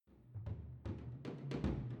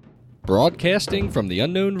Broadcasting from the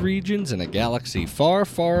unknown regions in a galaxy far,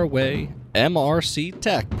 far away, MRC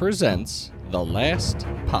Tech presents The Last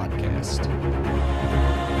Podcast.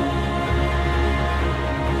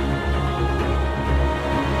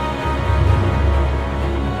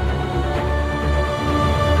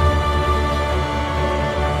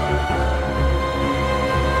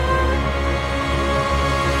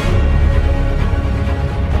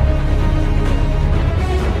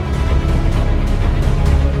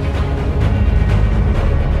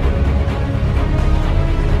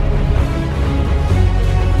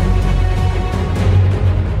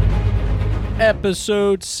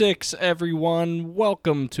 Episode 6, everyone.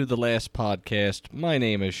 Welcome to The Last Podcast. My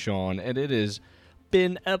name is Sean, and it has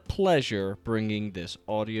been a pleasure bringing this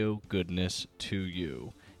audio goodness to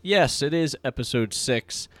you. Yes, it is episode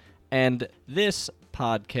 6, and this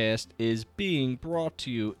podcast is being brought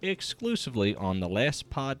to you exclusively on The Last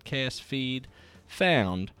Podcast feed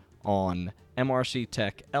found on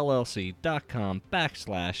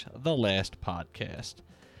mrctechllc.com/The Last Podcast.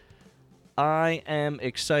 I am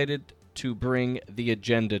excited to bring the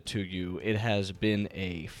agenda to you. It has been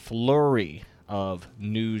a flurry of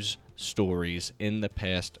news stories in the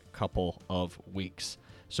past couple of weeks.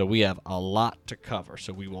 So we have a lot to cover.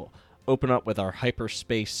 So we will open up with our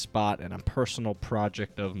hyperspace spot and a personal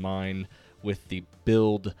project of mine with the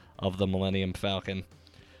build of the Millennium Falcon.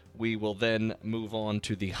 We will then move on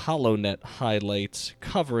to the HoloNet highlights,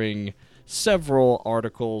 covering several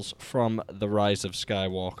articles from The Rise of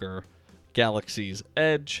Skywalker, Galaxy's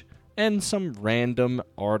Edge, and some random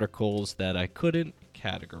articles that I couldn't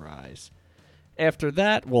categorize. After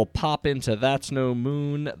that, we'll pop into That's No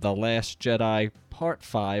Moon, The Last Jedi Part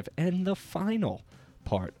 5, and the final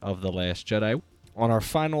part of The Last Jedi. On our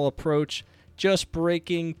final approach, just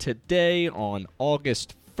breaking today on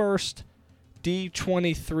August 1st,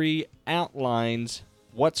 D23 outlines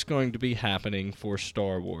what's going to be happening for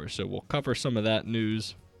Star Wars. So we'll cover some of that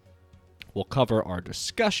news. We'll cover our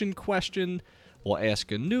discussion question. We'll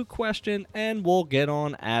ask a new question, and we'll get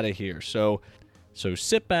on out of here. So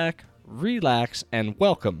sit back, relax, and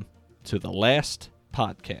welcome to The Last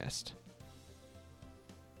Podcast.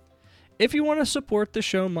 If you want to support the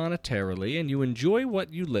show monetarily and you enjoy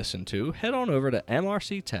what you listen to, head on over to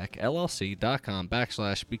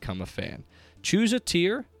mrctechllc.com/become a fan. Choose a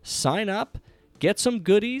tier, sign up, get some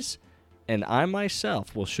goodies, and I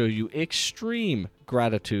myself will show you extreme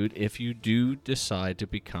gratitude if you do decide to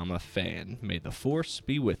become a fan. May the Force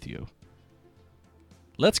be with you.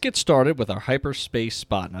 Let's get started with our hyperspace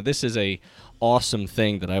spot. Now, this is a awesome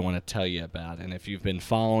thing that I want to tell you about, and if you've been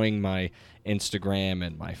following my Instagram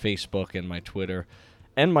and my Facebook and my Twitter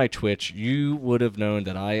and my Twitch, you would have known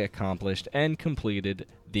that I accomplished and completed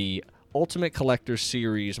the Ultimate Collector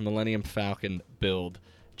Series Millennium Falcon build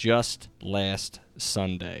just last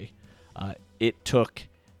Sunday. It took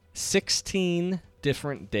 16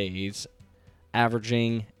 different days,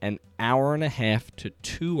 averaging an hour and a half to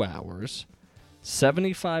 2 hours,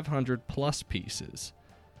 7,500 plus pieces,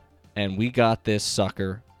 and we got this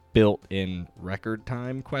sucker built in record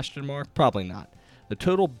time, ? Probably not. The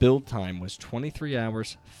total build time was 23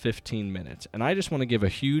 hours, 15 minutes, and I just want to give a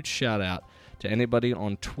huge shout out to anybody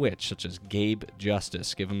on Twitch, such as Gabe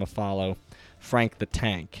Justice, give him a follow, Frank the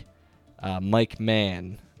Tank, Mike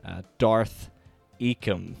Mann, Darth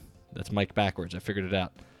Ecom, that's Mike backwards, I figured it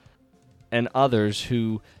out, and others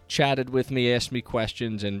who chatted with me, asked me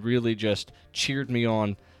questions, and really just cheered me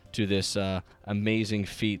on to this amazing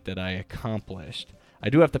feat that I accomplished. I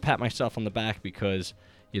do have to pat myself on the back because,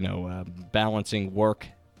 balancing work,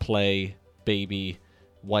 play, baby,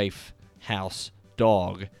 wife, house,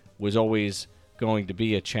 dog was always going to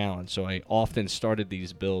be a challenge, so I often started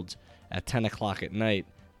these builds at 10 o'clock at night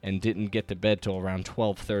and didn't get to bed till around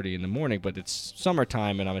 12:30 in the morning, but it's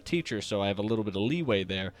summertime and I'm a teacher, so I have a little bit of leeway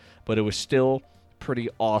there, but it was still pretty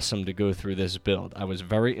awesome to go through this build. I was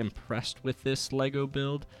very impressed with this Lego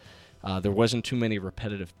build. There wasn't too many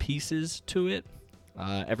repetitive pieces to it.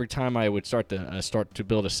 Every time I would start to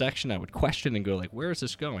build a section, I would question and go like, where is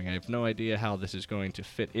this going? I have no idea how this is going to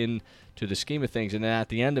fit into the scheme of things, and then at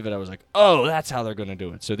the end of it, I was like, oh, that's how they're going to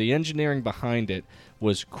do it. So the engineering behind it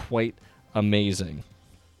was quite amazing.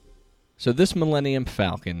 So this Millennium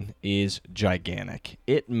Falcon is gigantic.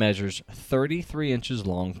 It measures 33 inches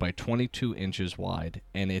long by 22 inches wide,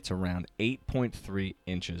 and it's around 8.3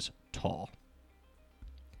 inches tall.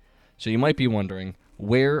 So you might be wondering,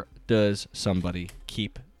 where does somebody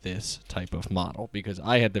keep this type of model? Because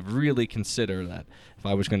I had to really consider that if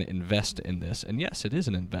I was going to invest in this, and yes, it is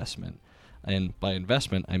an investment. And by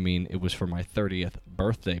investment, I mean it was for my 30th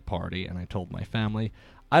birthday party, and I told my family,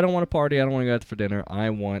 I don't want a party, I don't want to go out for dinner,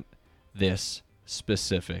 I want this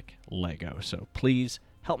specific Lego. So please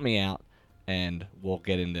help me out, and we'll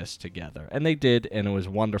get in this together. And they did, and it was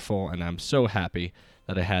wonderful, and I'm so happy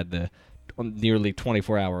that I had the nearly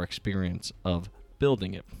 24-hour experience of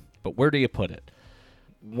building it. But where do you put it?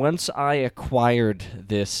 Once I acquired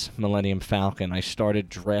this Millennium Falcon, I started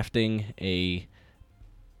drafting I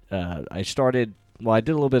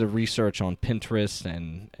did a little bit of research on Pinterest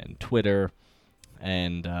and Twitter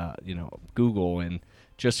and Google, and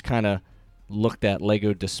just kind of looked at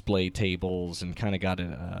Lego display tables and kind of got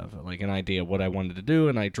an idea of what I wanted to do,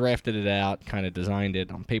 and I drafted it out, kind of designed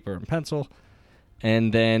it on paper and pencil,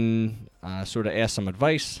 and then sort of asked some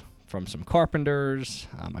advice from some carpenters,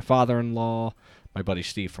 my father-in-law, my buddy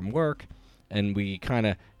Steve from work, and we kind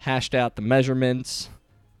of hashed out the measurements,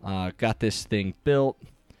 got this thing built,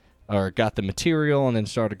 or got the material, and then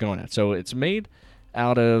started going at it. So it's made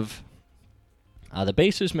out of, the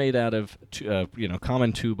base is made out of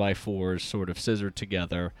common 2x4s, sort of scissored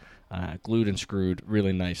together, glued and screwed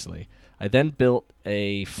really nicely. I then built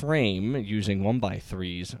a frame using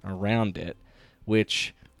 1x3s around it,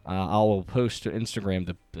 which I will post to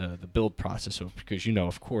Instagram the build process of, because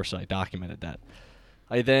of course I documented that.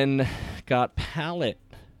 I then got pallet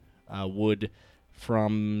wood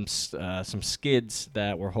from some skids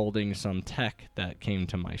that were holding some tech that came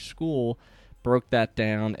to my school, broke that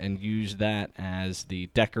down, and used that as the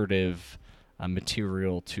decorative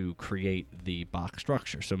material to create the box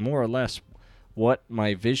structure. So more or less what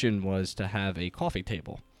my vision was to have a coffee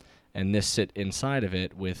table, and this sit inside of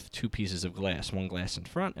it with two pieces of glass, one glass in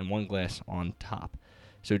front and one glass on top.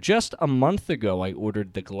 So just a month ago, I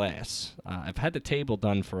ordered the glass. I've had the table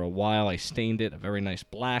done for a while. I stained it a very nice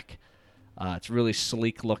black. It's really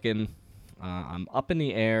sleek looking. I'm up in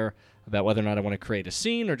the air about whether or not I want to create a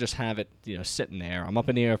scene or just have it, sitting there. I'm up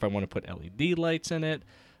in the air if I want to put LED lights in it,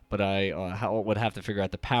 but I would have to figure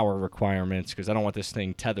out the power requirements, because I don't want this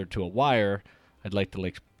thing tethered to a wire. I'd like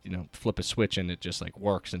to flip a switch and it just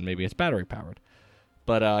works, and maybe it's battery powered.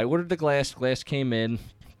 But I ordered the glass. Glass came in,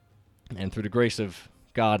 and through the grace of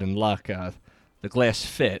God and luck, the glass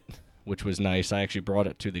fit, which was nice. I actually brought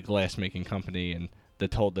it to the glass making company and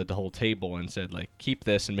told the whole table and said, keep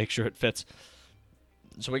this and make sure it fits.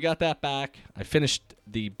 So we got that back. I finished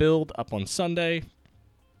the build up on Sunday.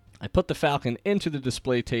 I put the Falcon into the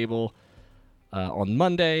display table on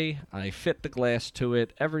Monday. I fit the glass to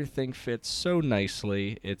it. Everything fits so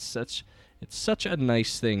nicely. It's such a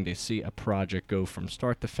nice thing to see a project go from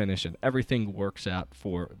start to finish, and everything works out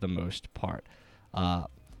for the most part.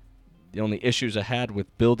 The only issues I had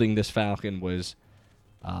with building this Falcon was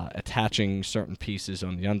attaching certain pieces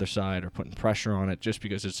on the underside or putting pressure on it. Just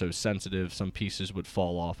because it's so sensitive, some pieces would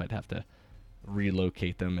fall off. I'd have to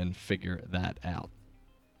relocate them and figure that out.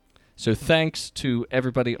 So thanks to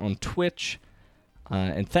everybody on Twitch,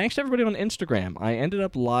 and thanks to everybody on Instagram. I ended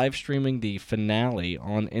up live streaming the finale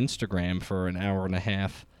on Instagram for an hour and a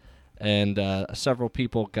half, and several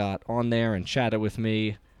people got on there and chatted with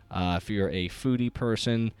me. If you're a foodie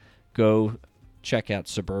person, go check out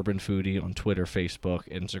Suburban Foodie on Twitter,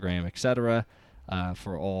 Facebook, Instagram, etc.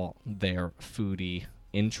 For all their foodie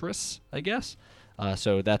interests, I guess.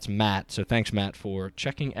 So that's Matt. So thanks, Matt, for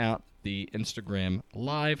checking out the Instagram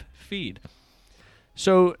live feed.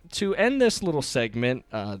 So to end this little segment,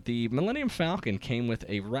 the Millennium Falcon came with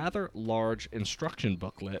a rather large instruction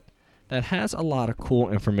booklet that has a lot of cool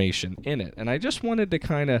information in it. And I just wanted to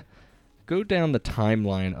kind of go down the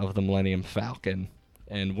timeline of the Millennium Falcon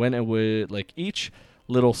and when it would, each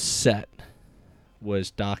little set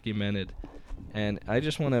was documented. And I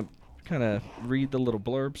just want to kind of read the little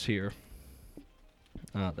blurbs here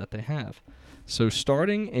that they have. So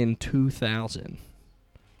starting in 2000,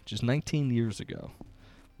 which is 19 years ago,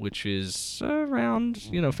 which is around,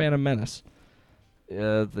 Phantom Menace,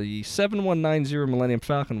 the 7190 Millennium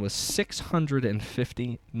Falcon was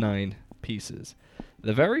 659 pieces.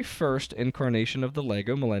 The very first incarnation of the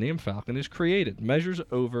Lego Millennium Falcon is created. Measures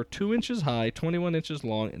over 2 inches high, 21 inches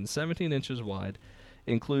long, and 17 inches wide.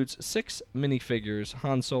 Includes 6 minifigures: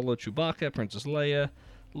 Han Solo, Chewbacca, Princess Leia,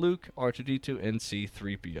 Luke, R2-D2, and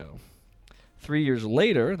C-3PO. 3 years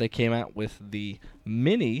later, they came out with the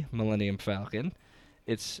mini Millennium Falcon.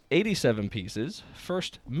 It's 87 pieces.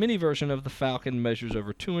 First mini version of the Falcon measures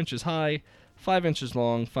over 2 inches high, 5 inches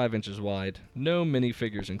long, 5 inches wide. No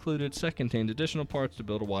minifigures included. Set contained additional parts to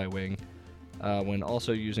build a Y-wing, when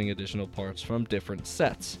also using additional parts from different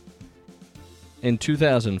sets. In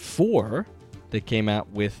 2004, they came out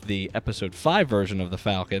with the Episode 5 version of the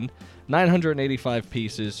Falcon, 985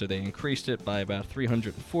 pieces, so they increased it by about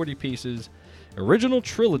 340 pieces. Original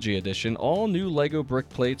Trilogy Edition, all new Lego brick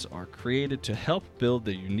plates are created to help build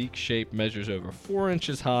the unique shape. Measures over 4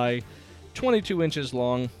 inches high, 22 inches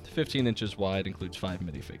long, 15 inches wide, includes 5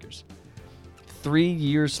 minifigures. 3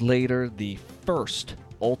 years later, the first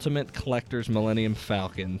Ultimate Collector's Millennium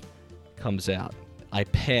Falcon comes out. I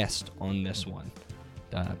passed on this one.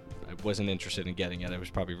 I wasn't interested in getting it. It was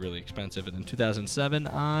probably really expensive. And in 2007,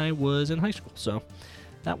 I was in high school, so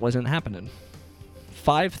that wasn't happening.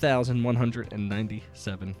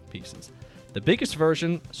 5,197 pieces. The biggest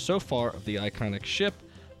version so far of the iconic ship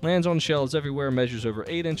lands on shelves everywhere, measures over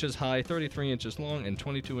 8 inches high, 33 inches long, and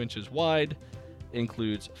 22 inches wide.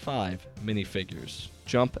 Includes 5 minifigures.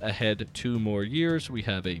 Jump ahead 2 more years. We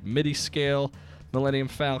have a midi-scale Millennium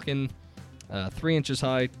Falcon, 3 inches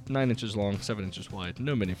high, 9 inches long, 7 inches wide.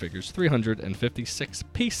 No minifigures. 356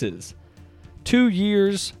 pieces. 2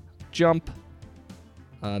 years. Jump.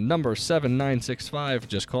 Number 7965,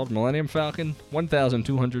 just called Millennium Falcon.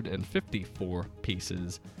 1,254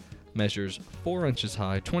 pieces. Measures 4 inches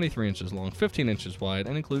high, 23 inches long, 15 inches wide,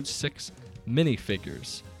 and includes 6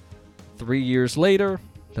 minifigures. 3 years later,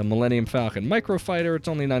 the Millennium Falcon Microfighter. It's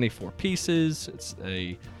only 94 pieces. It's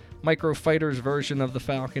a Microfighter's version of the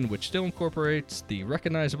Falcon, which still incorporates the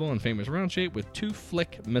recognizable and famous round shape with 2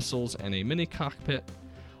 Flick missiles and a mini cockpit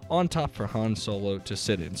on top for Han Solo to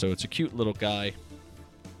sit in. So it's a cute little guy.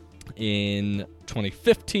 In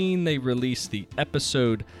 2015, they released the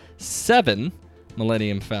Episode 7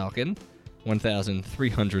 Millennium Falcon,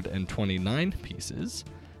 1,329 pieces.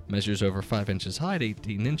 Measures over 5 inches high,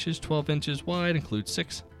 18 inches, 12 inches wide. Includes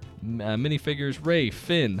 6 minifigures: Rey,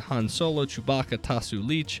 Finn, Han Solo, Chewbacca, Tasu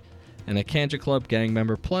Leech, and a Kanja Club gang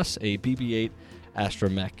member, plus a BB-8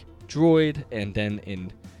 astromech droid. And then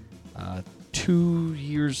in 2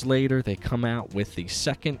 years later, they come out with the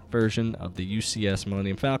second version of the UCS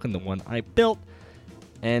Millennium Falcon, the one I built,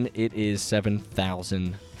 and it is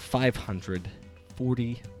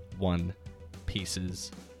 7,541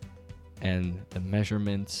 pieces. And the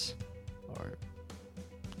measurements are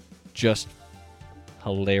just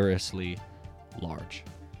hilariously large.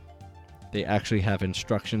 They actually have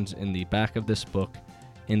instructions in the back of this book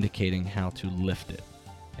indicating how to lift it.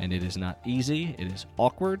 And it is not easy, it is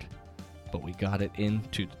awkward, but we got it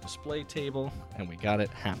into the display table and we got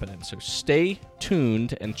it happening. So stay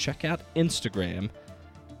tuned and check out Instagram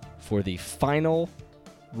for the final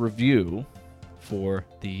review for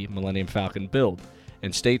the Millennium Falcon build.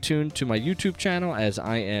 And stay tuned to my YouTube channel as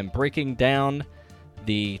I am breaking down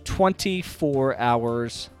the 24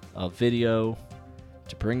 hours of video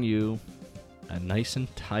to bring you a nice and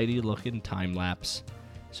tidy looking time lapse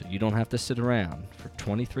so you don't have to sit around for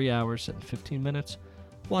 23 hours and 15 minutes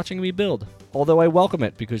watching me build. Although I welcome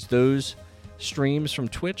it because those streams from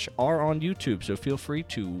Twitch are on YouTube, so feel free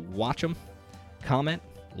to watch them, comment,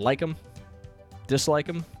 like them, dislike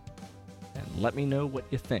them, and let me know what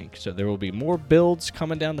you think. So there will be more builds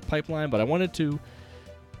coming down the pipeline, but I wanted to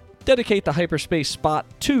dedicate the hyperspace spot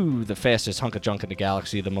to the fastest hunk of junk in the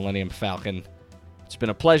galaxy, the Millennium Falcon. It's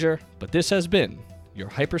been a pleasure, but this has been your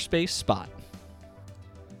hyperspace spot.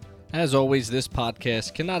 As always, this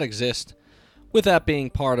podcast cannot exist without being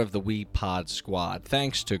part of the We Pod squad.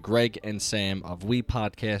 Thanks to Greg and Sam of We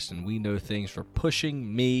Podcast and We Know Things for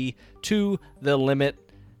pushing me to the limit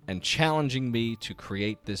and challenging me to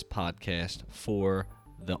create this podcast for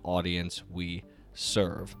the audience we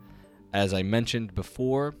serve. As I mentioned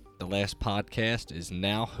before, the last podcast is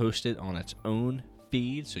now hosted on its own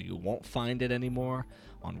feed, so you won't find it anymore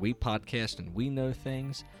on We Podcast and We Know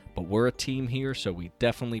Things, but we're a team here, so we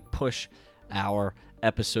definitely push our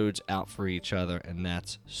episodes out for each other, and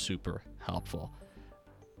that's super helpful.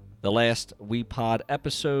 The last WePod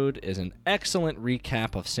episode is an excellent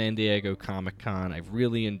recap of San Diego Comic-Con. I've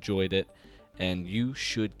really enjoyed it, and you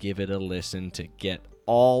should give it a listen to get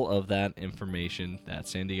all of that information that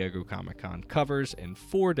San Diego Comic-Con covers in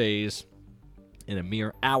 4 days in a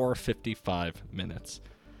mere hour 55 minutes.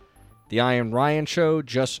 The Iron Ryan Show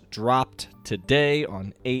just dropped today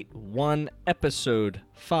on 8/1, episode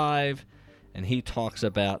 5, and he talks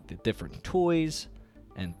about the different toys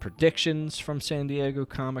and predictions from San Diego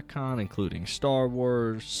Comic-Con, including Star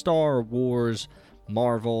Wars,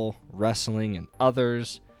 Marvel, wrestling, and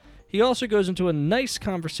others. He also goes into a nice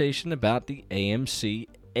conversation about the AMC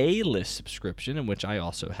A-List subscription, in which I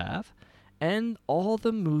also have, and all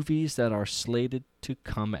the movies that are slated to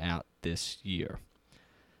come out this year.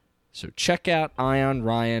 So check out Ion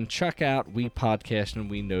Ryan, check out We Podcast and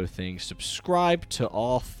We Know Things, subscribe to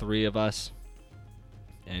all 3 of us,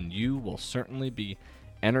 and you will certainly be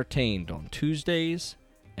entertained on Tuesdays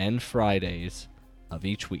and Fridays of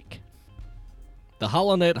each week. The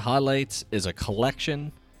HoloNet Highlights is a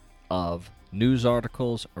collection of news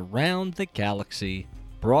articles around the galaxy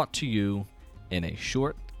brought to you in a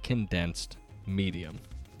short, condensed medium.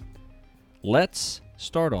 Let's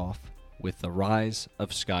start off with The Rise of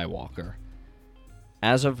Skywalker.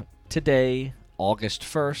 As of today, August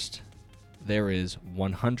 1st, there is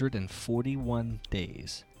 141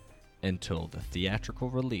 days until the theatrical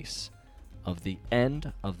release of the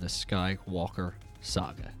end of the Skywalker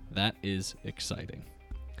saga. That is exciting.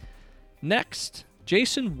 Next,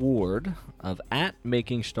 Jason Ward of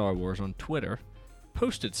 @MakingStarWars on Twitter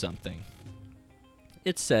posted something.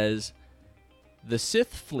 It says, "The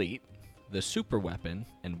Sith fleet, the superweapon,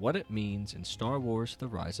 and what it means in Star Wars The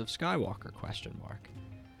Rise of Skywalker?"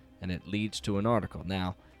 And it leads to an article.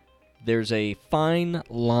 Now, there's a fine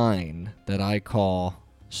line that I call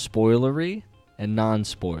spoilery and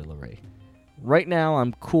non-spoilery. Right now,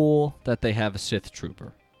 I'm cool that they have a Sith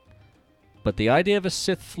trooper. But the idea of a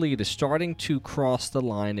Sith fleet is starting to cross the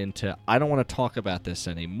line into, I don't want to talk about this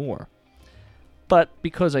anymore. But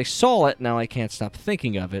because I saw it, now I can't stop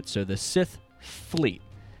thinking of it. So the Sith fleet.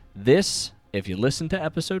 This, if you listen to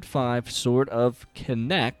episode 5, sort of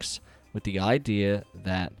connects with the idea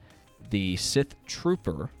that the Sith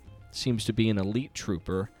trooper seems to be an elite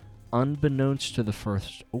trooper unbeknownst to the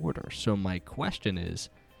First Order. So my question is,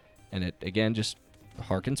 and it again just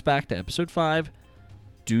harkens back to episode 5,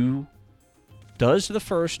 does the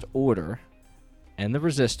First Order and the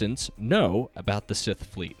Resistance know about the Sith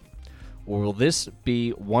fleet? Or will this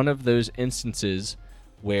be one of those instances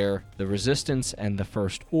where the Resistance and the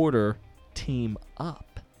First Order team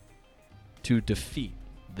up to defeat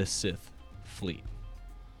the Sith fleet?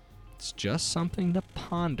 It's just something to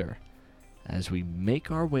ponder as we make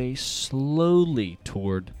our way slowly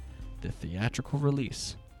toward the theatrical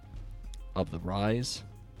release of The Rise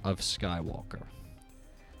of Skywalker.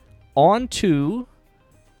 On to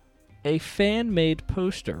a fan-made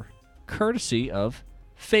poster, courtesy of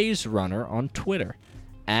Phase Runner on Twitter,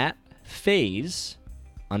 @Phase_Runner,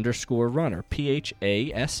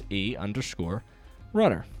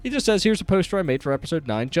 PHASE_Runner. He just says, "Here's a poster I made for episode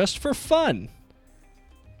 9 just for fun."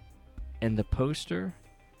 And the poster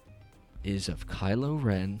is of Kylo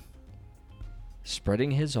Ren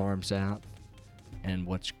spreading his arms out, and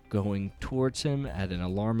what's going towards him at an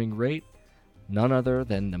alarming rate, none other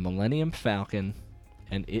than the Millennium Falcon,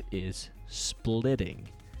 and it is splitting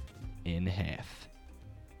in half.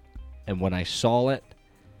 And when I saw it,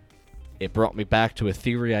 it brought me back to a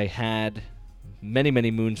theory I had many,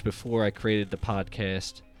 many moons before I created the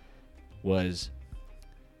podcast,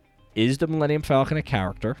 is the Millennium Falcon a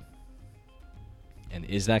character? And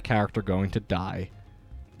is that character going to die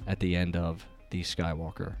at the end of the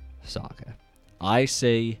Skywalker saga? I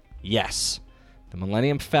say yes. The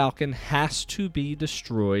Millennium Falcon has to be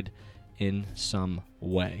destroyed in some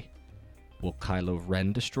way. Will Kylo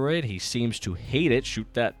Ren destroy it? He seems to hate it.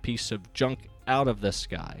 Shoot that piece of junk out of the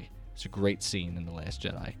sky. It's a great scene in The Last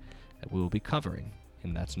Jedi that we will be covering,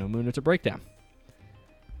 and that's no moon, it's a breakdown.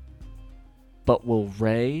 But will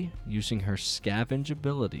Rey, using her scavenge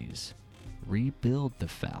abilities, rebuild the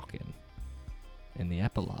Falcon in the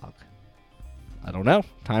epilogue? I don't know.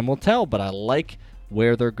 Time will tell, but I like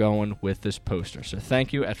where they're going with this poster. So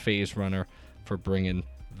thank you @Phase Runner for bringing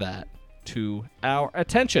that to our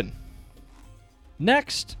attention.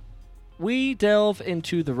 Next, we delve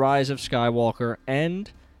into The Rise of Skywalker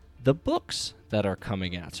and the books that are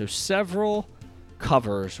coming out. So several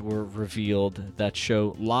covers were revealed that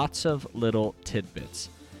show lots of little tidbits.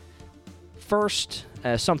 First,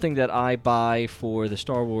 something that I buy for the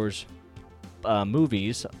Star Wars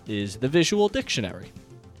movies is the Visual Dictionary.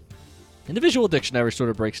 And the Visual Dictionary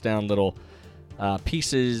sort of breaks down little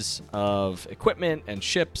pieces of equipment and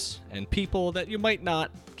ships and people that you might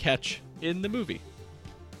not catch in the movie.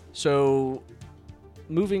 So,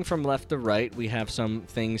 moving from left to right, we have some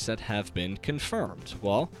things that have been confirmed.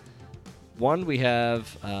 Well, one, we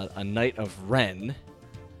have a Knight of Ren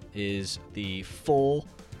is the full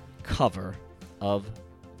cover of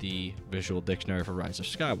the Visual Dictionary for Rise of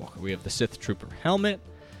Skywalker. We have the Sith Trooper helmet.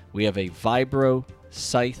 We have a Vibro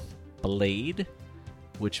Scythe blade,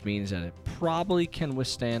 which means that it probably can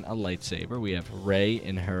withstand a lightsaber. We have Rey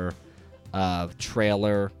in her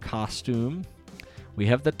trailer costume. We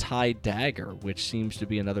have the TIE Dagger, which seems to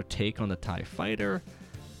be another take on the TIE Fighter.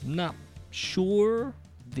 I'm not sure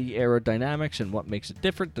the aerodynamics and what makes it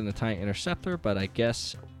different than the TIE Interceptor, but I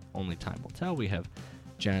guess only time will tell. We have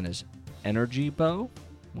Janna's energy bow,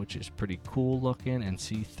 which is pretty cool looking, and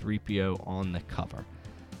C-3PO on the cover.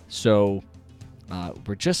 So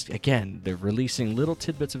we're just, again, they're releasing little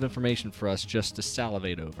tidbits of information for us just to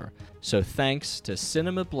salivate over. So thanks to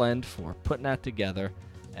Cinema Blend for putting that together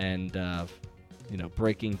and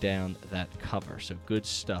breaking down that cover. So good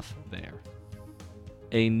stuff there.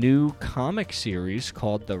 A new comic series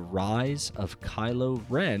called The Rise of Kylo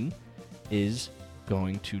Ren is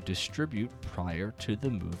going to distribute prior to the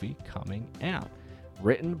movie coming out.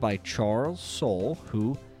 Written by Charles Soule,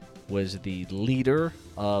 who was the leader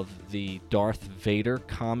of the Darth Vader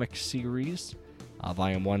comic series,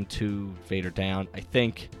 Volume 1, 2, Vader Down. I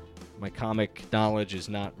think my comic knowledge is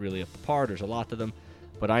not really up to par. There's a lot to them.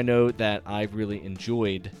 But I know that I really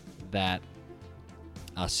enjoyed that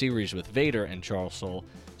series with Vader and Charles Soule.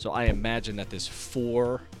 So I imagine that this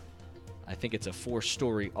I think it's a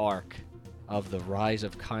 4-story arc of the rise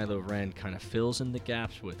of Kylo Ren kind of fills in the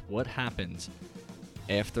gaps with what happens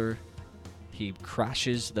after he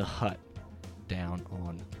crashes the hut down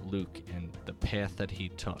on Luke and the path that he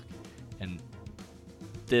took. And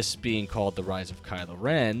this being called The Rise of Kylo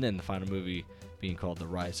Ren and the final movie being called The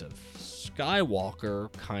Rise of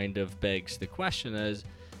Skywalker kind of begs the question as,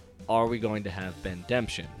 are we going to have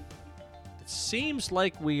Bendemption? It seems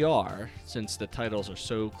like we are, since the titles are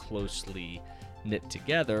so closely knit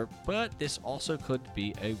together, but this also could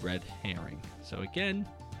be a red herring. So again,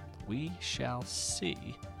 we shall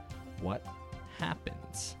see what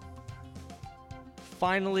happens.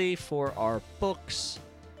 Finally, for our books,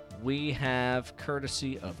 we have,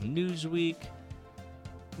 courtesy of Newsweek,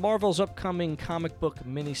 Marvel's upcoming comic book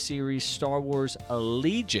miniseries Star Wars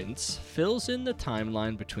Allegiance fills in the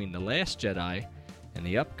timeline between The Last Jedi and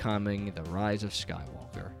the upcoming The Rise of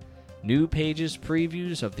Skywalker. New pages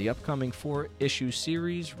previews of the upcoming 4-issue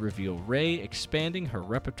series reveal Rey expanding her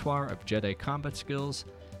repertoire of Jedi combat skills,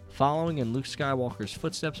 following in Luke Skywalker's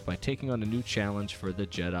footsteps by taking on a new challenge for the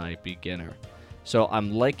Jedi beginner. So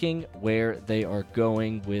I'm liking where they are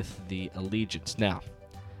going with the Allegiance. Now,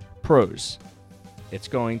 pros. It's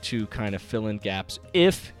going to kind of fill in gaps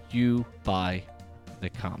if you buy the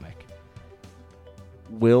comic.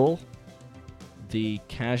 Will the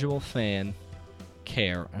casual fan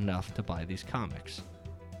care enough to buy these comics?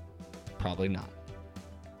 Probably not.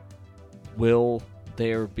 Will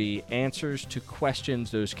there be answers to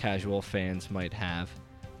questions those casual fans might have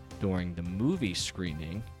during the movie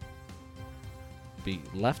screening be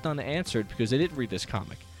left unanswered because they didn't read this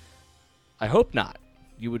comic? I hope not.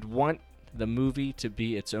 You would want the movie to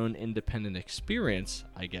be its own independent experience,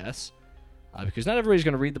 I guess, because not everybody's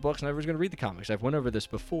going to read the books, not everybody's going to read the comics. I've went over this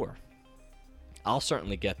before. I'll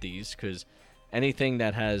certainly get these because anything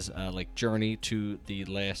that has like Journey to the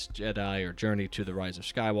Last Jedi or Journey to the Rise of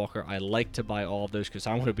Skywalker, I like to buy all of those because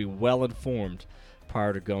I want to be well informed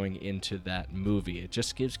prior to going into that movie. It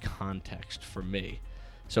just gives context for me.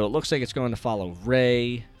 So it looks like it's going to follow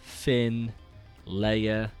Rey, Finn,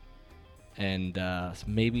 Leia, and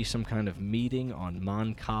maybe some kind of meeting on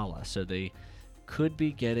Mon Cala. So they could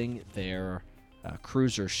be getting their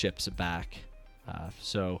cruiser ships back.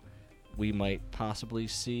 So we might possibly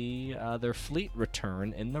see their fleet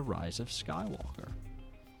return in The Rise of Skywalker.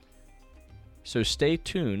 So stay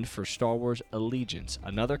tuned for Star Wars Allegiance,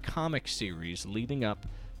 another comic series leading up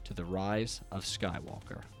to The Rise of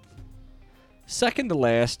Skywalker. Second to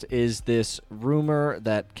last is this rumor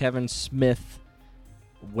that Kevin Smith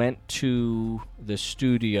went to the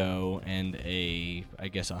studio and I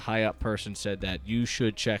guess a high-up person said that you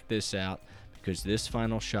should check this out because this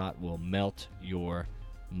final shot will melt your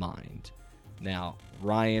mind. Now,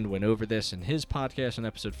 Ryan went over this in his podcast on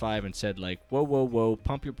episode 5 and said, like, whoa,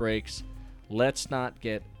 pump your brakes. Let's not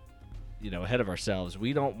get, ahead of ourselves.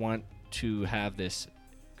 We don't want to have this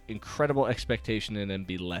incredible expectation and then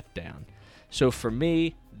be let down. So for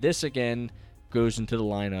me, this again goes into the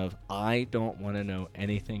line of I don't want to know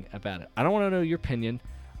anything about it. I don't want to know your opinion.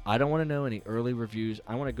 I don't want to know any early reviews.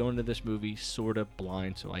 I want to go into this movie sort of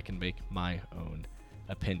blind so I can make my own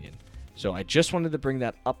opinion. So I just wanted to bring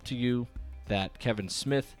that up to you, that Kevin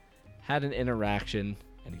Smith had an interaction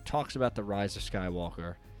and he talks about The Rise of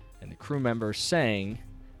Skywalker and the crew members saying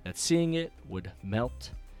that seeing it would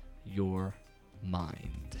melt your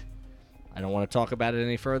mind. I don't want to talk about it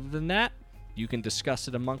any further than that. You can discuss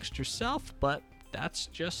it amongst yourself, but that's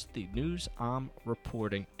just the news I'm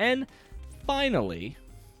reporting. And finally,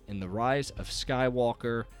 in the Rise of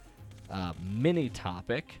Skywalker mini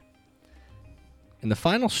topic, in the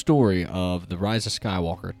final story of the Rise of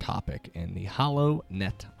Skywalker topic in the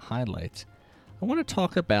HoloNet highlights, I want to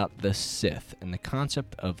talk about the Sith and the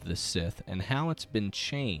concept of the Sith and how it's been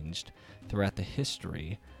changed throughout the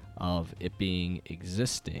history of it being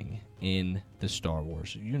existing in the Star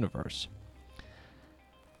Wars universe.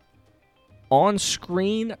 On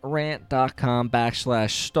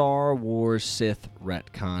ScreenRant.com/Star Wars Sith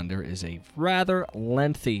Retcon, there is a rather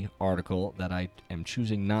lengthy article that I am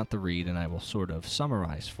choosing not to read, and I will sort of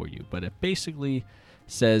summarize for you. But it basically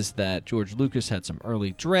says that George Lucas had some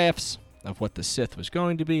early drafts of what the Sith was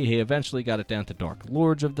going to be. He eventually got it down to Dark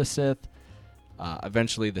Lords of the Sith.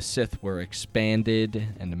 Eventually, the Sith were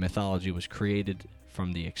expanded, and the mythology was created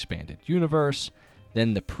from the expanded universe.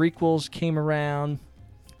 Then the prequels came around,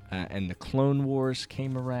 and the Clone Wars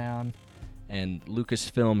came around, and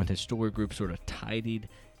Lucasfilm and his story group sort of tidied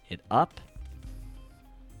it up.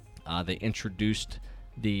 They introduced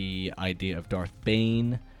the idea of Darth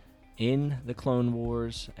Bane in the Clone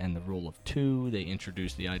Wars and the Rule of Two. They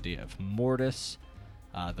introduced the idea of Mortis,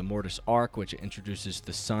 the Mortis Arc, which introduces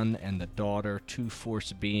the son and the daughter, two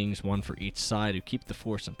Force beings, one for each side, who keep the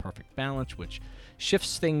Force in perfect balance, which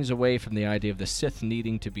shifts things away from the idea of the Sith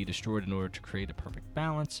needing to be destroyed in order to create a perfect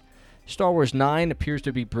balance. Star Wars 9 appears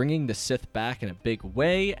to be bringing the Sith back in a big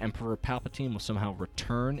way. Emperor Palpatine will somehow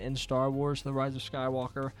return in Star Wars The Rise of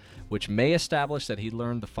Skywalker, which may establish that he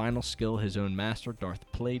learned the final skill his own master, Darth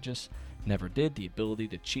Plagueis, never did, the ability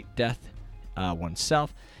to cheat death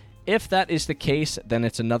oneself. If that is the case, then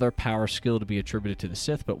it's another power skill to be attributed to the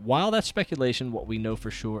Sith. But while that's speculation, what we know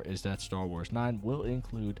for sure is that Star Wars 9 will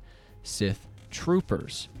include Sith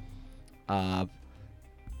troopers.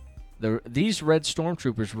 These red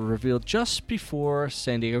stormtroopers were revealed just before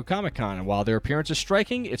San Diego Comic-Con, and while their appearance is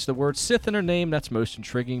striking, it's the word Sith in their name that's most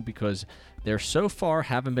intriguing, because there so far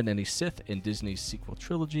haven't been any Sith in Disney's sequel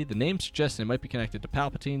trilogy. The name suggests they might be connected to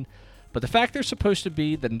Palpatine, but the fact they're supposed to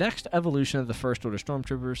be the next evolution of the First Order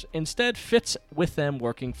Stormtroopers instead fits with them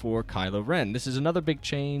working for Kylo Ren. This is another big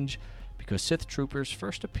change, because Sith troopers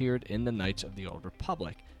first appeared in the Knights of the Old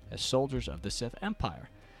Republic as soldiers of the Sith Empire.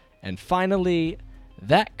 And finally,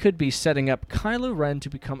 that could be setting up Kylo Ren to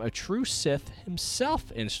become a true Sith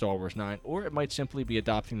himself in Star Wars 9, or it might simply be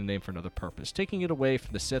adopting the name for another purpose, taking it away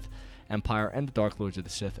from the Sith Empire and the Dark Lords of the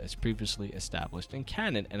Sith as previously established in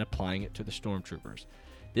canon and applying it to the Stormtroopers.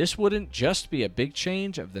 This wouldn't just be a big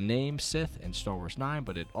change of the name Sith in Star Wars 9,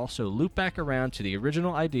 but it'd also loop back around to the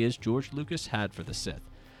original ideas George Lucas had for the Sith.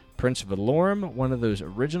 Prince Valorum, one of those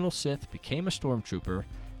original Sith, became a Stormtrooper.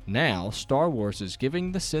 Now, Star Wars is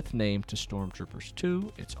giving the Sith name to Stormtroopers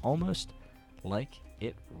too. It's almost like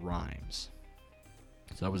it rhymes.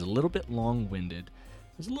 So that was a little bit long-winded.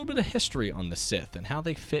 There's a little bit of history on the Sith and how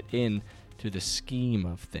they fit in to the scheme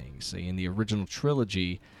of things. In the original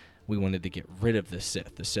trilogy, we wanted to get rid of the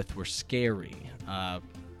Sith. The Sith were scary.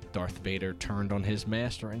 Darth Vader turned on his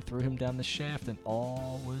master and threw him down the shaft, and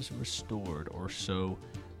all was restored, or so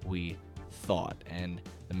we thought. And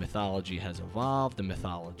the mythology has evolved. The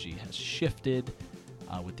mythology has shifted,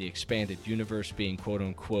 with the expanded universe being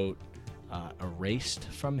quote-unquote erased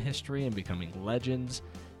from history and becoming legends.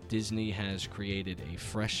 Disney has created a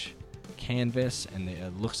fresh canvas, and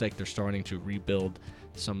it looks like they're starting to rebuild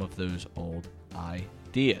some of those old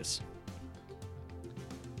ideas.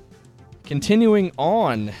 Continuing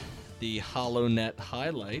on the HoloNet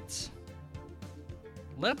highlights,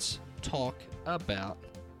 let's talk about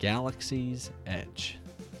Galaxy's Edge.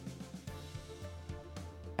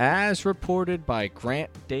 As reported by Grant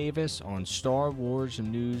Davis on Star Wars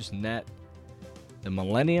News Net, the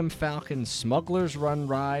Millennium Falcon Smuggler's Run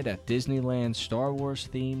ride at Disneyland's Star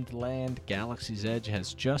Wars-themed land, Galaxy's Edge,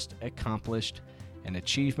 has just accomplished an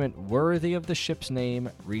achievement worthy of the ship's name,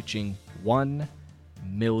 reaching 1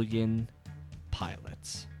 million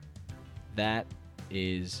pilots. That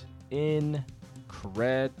is incredible.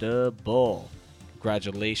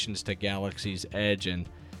 Congratulations to Galaxy's Edge, and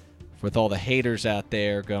with all the haters out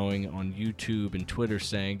there going on YouTube and Twitter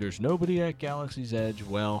saying there's nobody at Galaxy's Edge,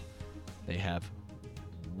 well, they have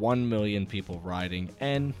 1 million people riding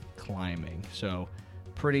and climbing. So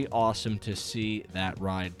pretty awesome to see that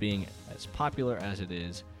ride being as popular as it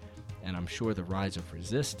is, and I'm sure the Rise of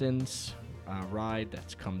Resistance ride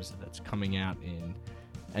that's coming out in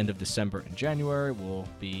end of December and January will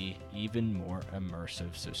be even more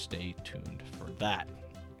immersive, so stay tuned for that.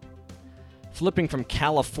 Flipping from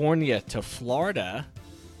California to Florida,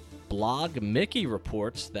 Blog Mickey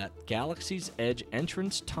reports that Galaxy's Edge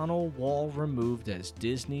entrance tunnel wall removed as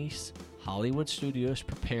Disney's Hollywood Studios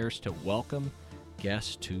prepares to welcome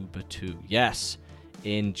guests to Batuu. Yes,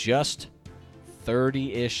 in just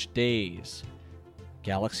 30-ish days,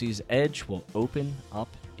 Galaxy's Edge will open up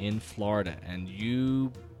in Florida, and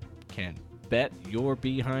you can bet your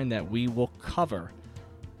behind that we will cover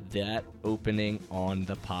that opening on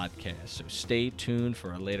the podcast. So stay tuned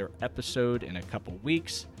for a later episode in a couple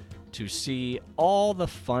weeks to see all the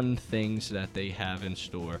fun things that they have in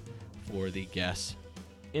store for the guests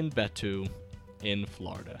in Batuu in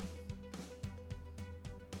Florida.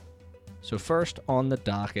 So first on the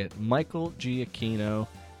docket, Michael Giacchino,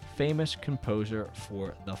 famous composer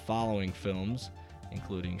for the following films,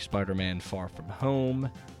 including Spider-Man Far From Home,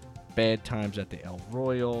 Bad Times at the El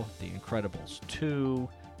Royale, The Incredibles 2,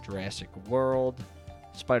 Jurassic World,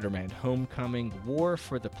 Spider-Man Homecoming, War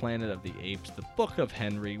for the Planet of the Apes, The Book of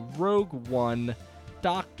Henry, Rogue One,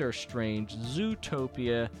 Doctor Strange,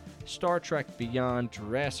 Zootopia, Star Trek Beyond,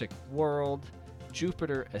 Jurassic World,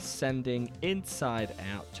 Jupiter Ascending, Inside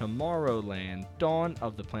Out, Tomorrowland, Dawn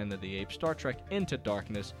of the Planet of the Apes, Star Trek Into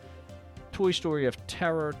Darkness, Toy Story of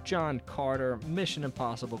Terror, John Carter, Mission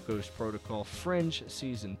Impossible Ghost Protocol, Fringe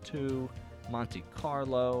Season 2, Monte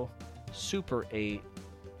Carlo, Super 8,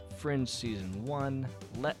 Fringe Season 1,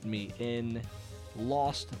 Let Me In,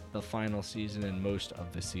 Lost, the final season and most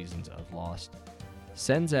of the seasons of Lost,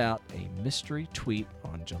 sends out a mystery tweet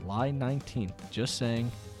on July 19th just saying,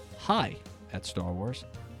 "Hi at Star Wars.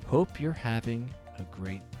 Hope you're having a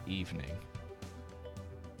great evening."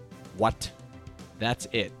 What? That's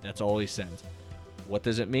it. That's all he sends. What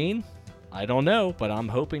does it mean? I don't know, but I'm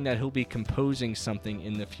hoping that he'll be composing something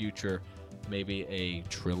in the future. Maybe a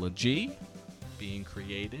trilogy being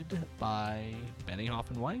created by Benioff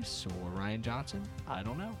and Weiss or Rian Johnson. I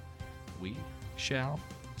don't know. We shall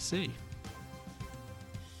see.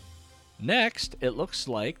 Next, it looks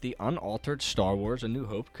like the unaltered Star Wars A New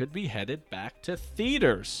Hope could be headed back to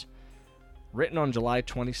theaters. Written on July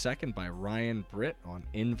 22nd by Ryan Britt on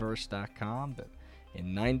Inverse.com.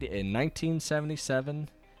 In 1977,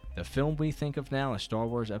 the film we think of now as Star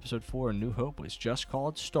Wars Episode 4 A New Hope was just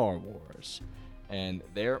called Star Wars. And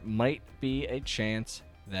there might be a chance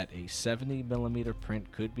that a 70mm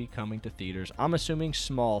print could be coming to theaters. I'm assuming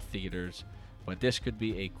small theaters, but this could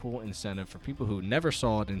be a cool incentive for people who never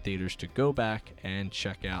saw it in theaters to go back and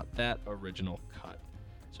check out that original cut.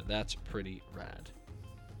 So that's pretty rad.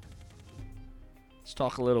 Let's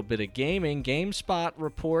talk a little bit of gaming. GameSpot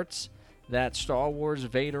reports that Star Wars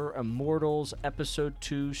Vader Immortals Episode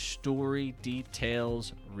 2 story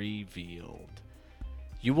details revealed.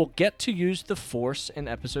 You will get to use the Force in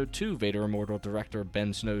Episode 2, Vader Immortal director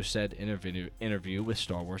Ben Snow said in an interview with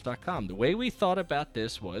StarWars.com. The way we thought about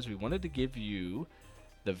this was we wanted to give you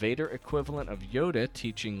the Vader equivalent of Yoda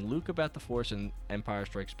teaching Luke about the Force in Empire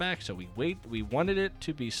Strikes Back, so we wanted it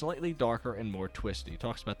to be slightly darker and more twisty. He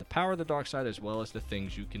talks about the power of the dark side as well as the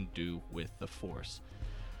things you can do with the Force.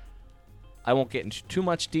 I won't get into too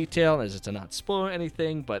much detail as it's to not spoil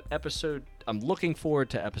anything, but I'm looking forward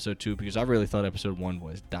to Episode 2 because I really thought Episode 1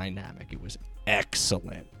 was dynamic. It was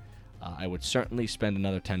excellent. I would certainly spend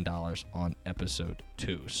another $10 on Episode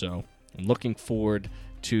 2. So I'm looking forward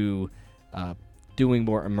to doing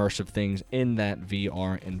more immersive things in that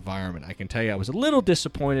VR environment. I can tell you I was a little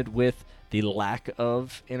disappointed with the lack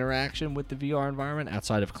of interaction with the VR environment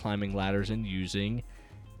outside of climbing ladders and using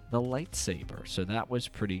the lightsaber. So that was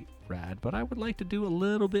pretty rad, but I would like to do a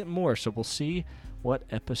little bit more. So we'll see what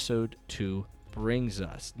Episode 2 brings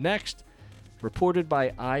us. Next, reported by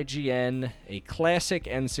IGN, a classic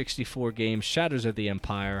N64 game, Shadows of the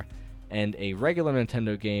Empire, and a regular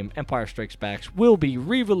Nintendo game, Empire Strikes Back, will be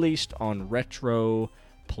re-released on retro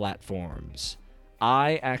platforms.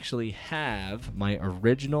 I actually have my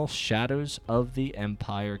original Shadows of the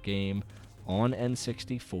Empire game on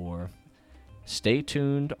N64. Stay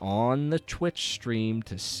tuned on the Twitch stream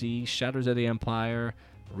to see Shadows of the Empire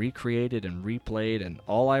recreated and replayed, and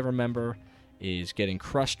all I remember is getting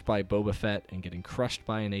crushed by Boba Fett and getting crushed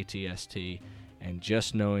by an AT-ST, and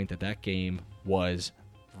just knowing that that game was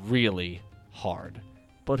really hard.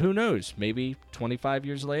 But who knows, maybe 25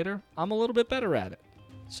 years later, I'm a little bit better at it.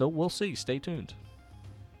 So we'll see. Stay tuned.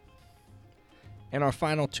 In our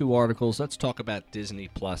final two articles, let's talk about Disney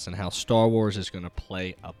Plus and how Star Wars is going to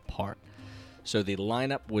play a part. So the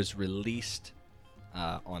lineup was released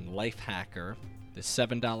on Lifehacker. The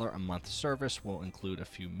 $7 a month service will include a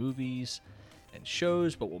few movies and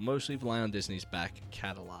shows, but will mostly rely on Disney's back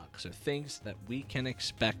catalog. So things that we can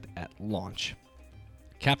expect at launch: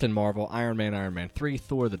 Captain Marvel, Iron Man 3,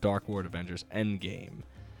 Thor, The Dark World, Avengers, Endgame.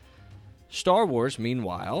 Star Wars,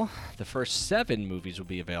 meanwhile, the first 7 movies will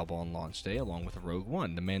be available on launch day, along with Rogue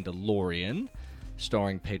One. The Mandalorian,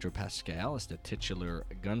 starring Pedro Pascal as the titular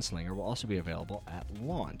gunslinger, will also be available at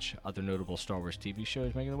launch. Other notable Star Wars TV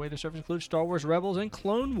shows making their way to service include Star Wars Rebels and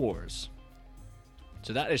Clone Wars.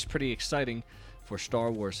 So that is pretty exciting for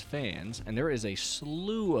Star Wars fans, and there is a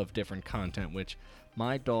slew of different content which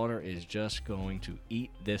my daughter is just going to eat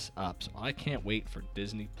this up. So I can't wait for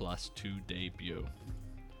Disney Plus to debut.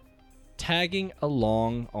 Tagging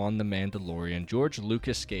along on The Mandalorian, George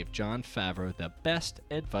Lucas gave Jon Favreau the best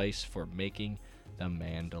advice for making The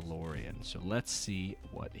Mandalorian. So let's see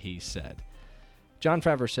what he said. Jon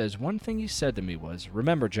Favreau says, "One thing he said to me was,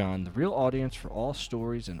 remember, John, the real audience for all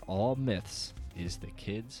stories and all myths is the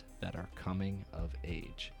kids that are coming of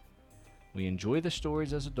age." We enjoy the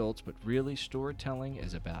stories as adults, but really storytelling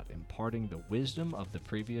is about imparting the wisdom of the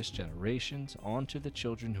previous generations onto the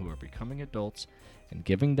children who are becoming adults and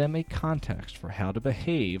giving them a context for how to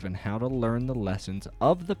behave and how to learn the lessons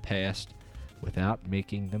of the past without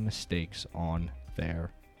making the mistakes on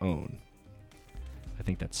their own. I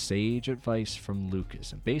think that's sage advice from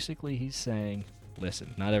Lucas. And basically he's saying,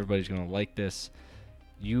 listen, not everybody's going to like this.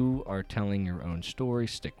 You are telling your own story.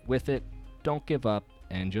 Stick with it. Don't give up.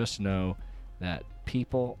 And just know that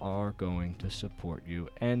people are going to support you,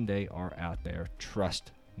 and they are out there.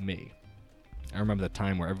 Trust me. I remember the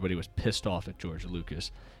time where everybody was pissed off at George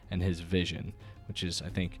Lucas and his vision, which is, I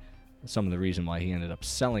think, some of the reason why he ended up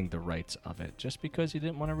selling the rights of it, just because he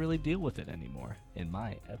didn't want to really deal with it anymore, in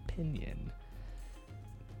my opinion.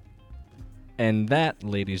 And that,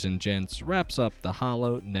 ladies and gents, wraps up the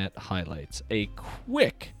HoloNet highlights. A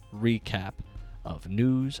quick recap of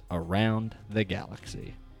news around the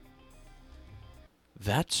galaxy.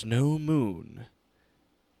 That's no moon.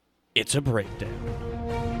 It's a breakdown.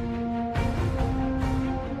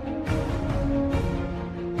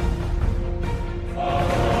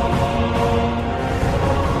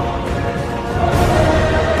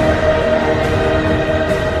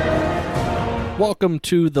 Welcome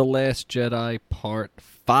to The Last Jedi Part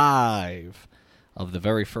 5 of the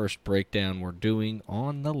very first breakdown we're doing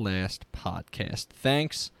on the last podcast.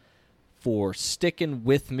 Thanks for sticking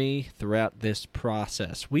with me throughout this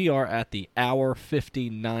process. We are at the hour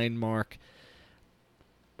 59 mark,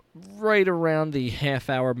 right around the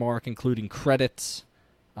half-hour mark, including credits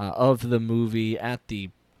of the movie, at the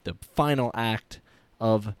final act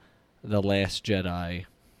of The Last Jedi.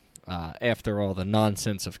 After all the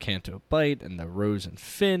nonsense of Canto Bight and the Rose and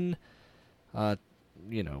Finn,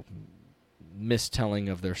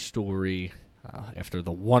 mistelling of their story, after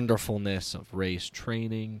the wonderfulness of Rey's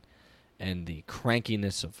training and the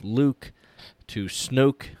crankiness of Luke, to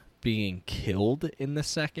Snoke being killed in the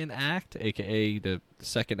second act, a.k.a. the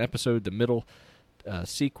second episode, the middle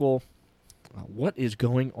sequel. What is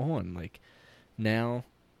going on? Like, now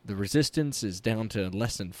the Resistance is down to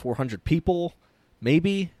less than 400 people,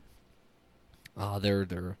 maybe.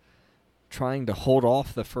 They're trying to hold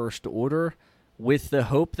off the First Order with the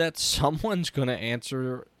hope that someone's going to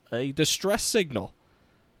answer a distress signal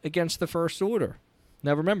against the First Order.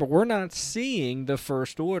 Now remember, we're not seeing the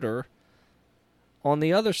First Order on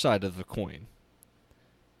the other side of the coin.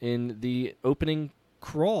 In the opening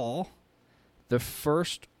crawl, the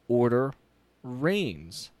First Order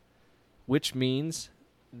reigns, which means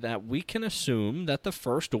that we can assume that the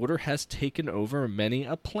First Order has taken over many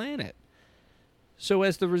a planet. So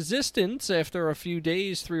as the Resistance, after a few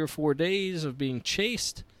days, 3 or 4 days of being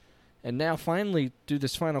chased, and now finally do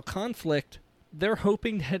this final conflict, they're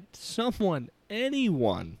hoping that someone,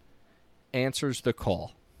 anyone, answers the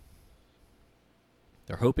call.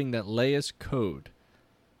 They're hoping that Leia's code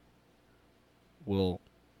will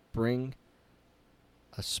bring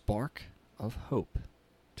a spark of hope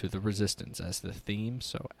to the Resistance, as the theme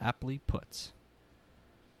so aptly puts.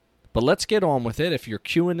 But let's get on with it. If you're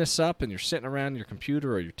queuing this up and you're sitting around your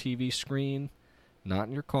computer or your TV screen, not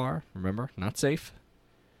in your car, remember, not safe.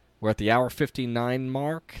 We're at the hour 59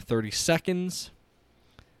 mark, 30 seconds.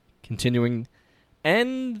 Continuing,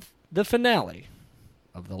 and the finale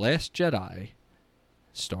of The Last Jedi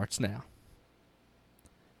starts now.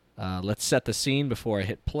 Let's set the scene before I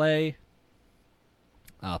hit play.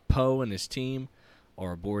 Poe and his team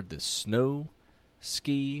are aboard the snow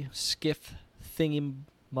ski skiff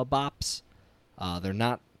thingy-mabops. They're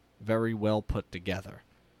not very well put together.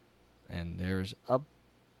 And there's a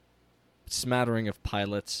smattering of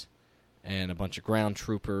pilots and a bunch of ground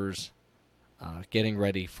troopers getting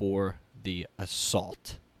ready for the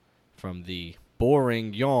assault from the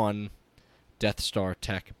boring yawn Death Star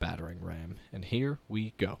tech battering ram. And here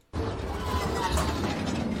we go.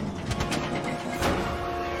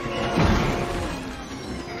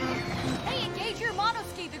 Hey, engage your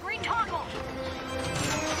monoski, the green toggle.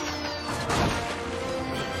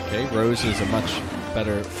 Okay, Rose is a much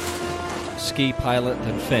better ski pilot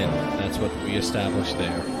than Finn. That's what we established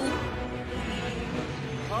there.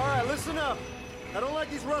 All right, listen up. I don't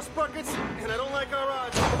like these rust buckets, and I don't like our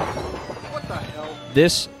odds. What the hell?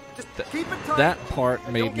 That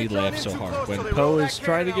part made me laugh so hard. When Poe is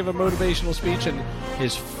trying to give a motivational speech and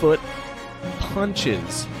his foot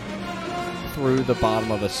punches through the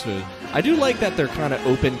bottom of a suit. I do like that they're kind of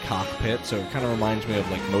open cockpit, so it kind of reminds me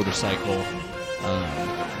of like motorcycle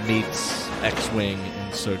meets X-Wing,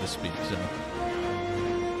 and so to speak. So,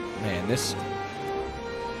 man, this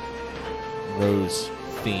Rose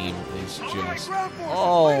theme is just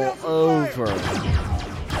all over.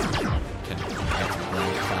 Okay, that's a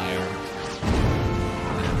fire.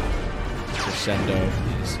 crescendo.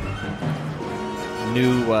 These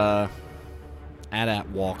new AT-AT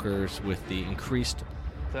walkers with the increased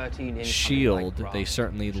 13 shield, they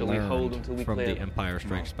certainly Shall we hold learned until we from clear the them? Empire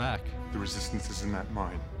Strikes Back. The resistance is in that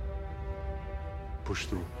mine. Push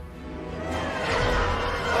through.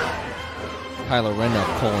 Kylo Ren now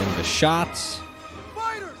calling the shots.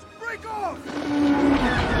 Fighters, break off!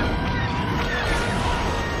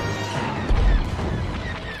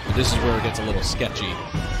 But this is where it gets a little sketchy,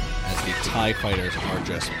 as the TIE fighters are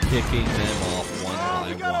just picking them off one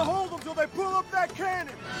We by gotta one. hold them till they pull up that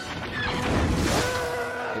cannon!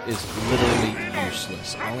 It is literally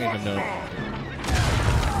useless. I don't even know.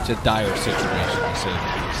 It's a dire situation, to say the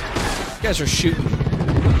least. You guys are shooting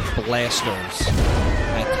blasters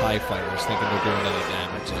at TIE fighters, thinking they're doing any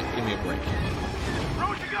damage. Like, give me a break.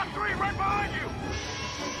 Roach, you got 3 right behind you!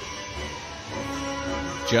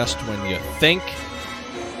 Just when you think.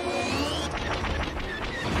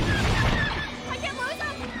 I get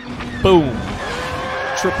loose. Boom!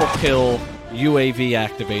 Triple kill, UAV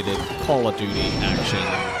activated, Call of Duty action.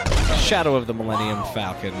 Shadow of the Millennium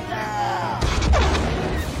Falcon. I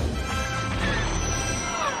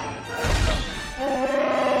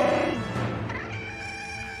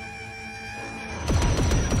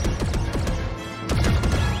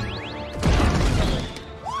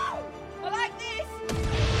like this.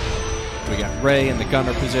 We got Rey in the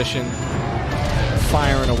gunner position,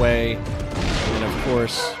 firing away. And of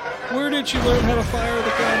course, where did you learn how to fire the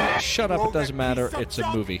gun? Shut up, it doesn't matter. It's a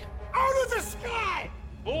movie. Out of the sky!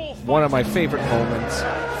 One of my favorite moments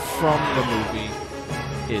from the movie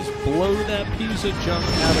is blow that piece of junk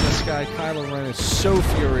out of the sky. Kylo Ren is so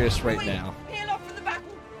furious right now. Peel off from the battle.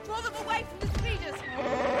 Draw them away from the speeders.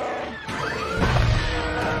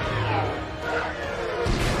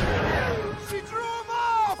 She drew them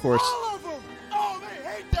off! Of course, All of them! Oh, they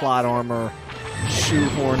hate that! plot armor,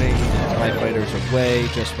 shoehorning TIE fighters away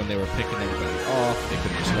just when they were picking everybody off. They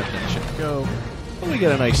could just let that shit go. But we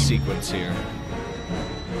get a nice sequence here.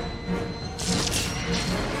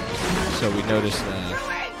 So we notice the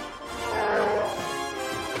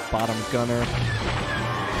bottom gunner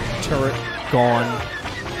turret gone.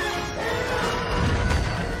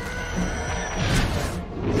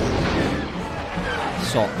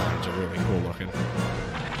 Salt mines are really cool looking.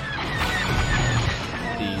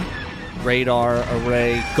 The radar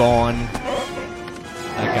array gone.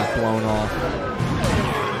 That got blown off.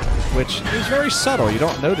 Which is very subtle. You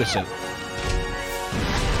don't notice it.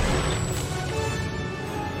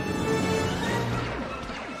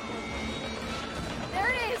 There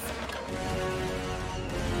it is.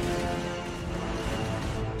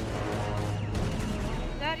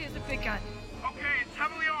 That is a big gun. Okay, it's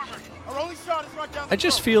heavily armored. Our only shot is right down the I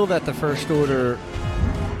just throat. feel that the First Order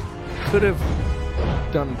could have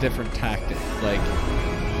done a different tactic. Like,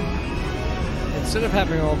 instead of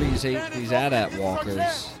having all these AT-AT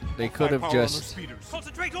walkers, they could have just...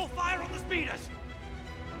 Concentrate all fire on the speeders!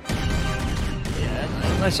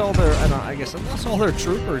 Unless all their, I guess, unless all their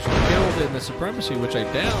troopers were killed in the Supremacy, which I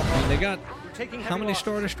doubt. I mean, they got how many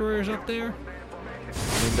Star Destroyers up there?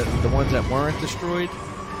 I mean, the ones that weren't destroyed.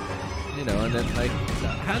 You know, and then like,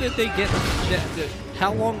 how did they get?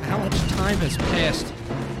 How much time has passed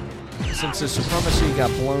since the Supremacy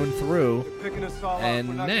got blown through?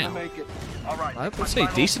 And now, I would say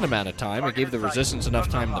decent amount of time. It gave the Resistance enough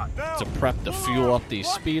time to prep to fuel up these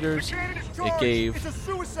speeders. It gave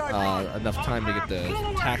enough time to get the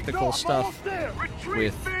tactical stuff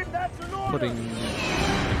with putting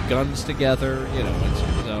the guns together. You know,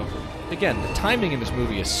 so again, the timing in this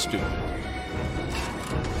movie is stupid.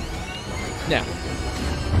 Now,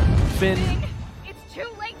 Finn It's too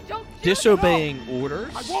late. Don't do disobeying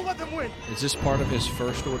orders. I won't let them win! Is this part of his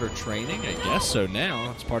First Order training? I guess so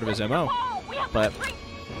now. It's part of his MO. We have But to retreat.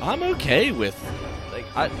 I'm okay with, like,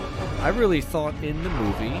 I really thought in the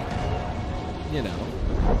movie, you know,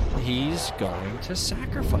 he's going to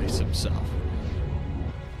sacrifice himself.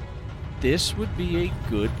 This would be a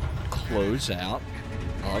good closeout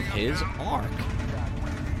of his arc.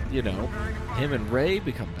 You know, him and Rey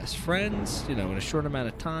become best friends, you know, in a short amount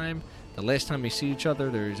of time. The last time they see each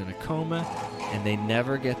other, they're in a coma, and they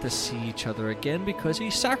never get to see each other again because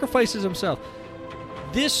he sacrifices himself.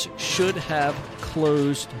 This should have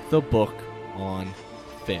closed the book on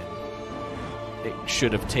Finn. It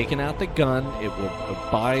should have taken out the gun. It will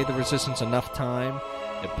buy the Resistance enough time.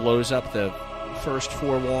 It blows up the first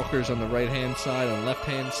 4 walkers on the right-hand side, on the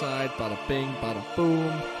left-hand side. Bada bing, bada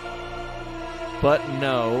boom. But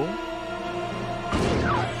no,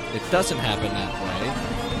 it doesn't happen that way.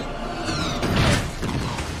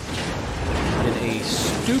 In a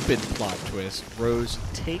stupid plot twist, Rose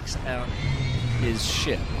takes out his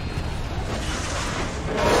ship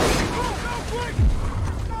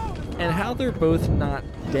And how they're both not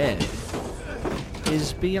dead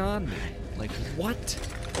is beyond me. Like, what?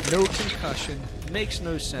 No concussion. Makes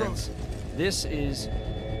no sense. This is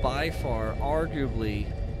by far, arguably,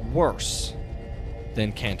 worse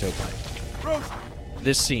than Canto Bight.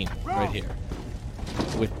 This scene right here.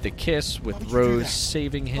 With the kiss, with Rose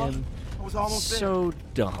saving him. I was almost So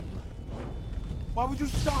dumb. Why would you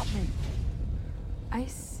stop me? I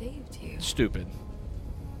saved you. Stupid.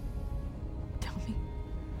 Tell me.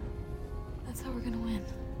 That's how we're gonna win.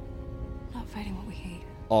 Not fighting what we hate.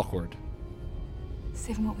 Awkward.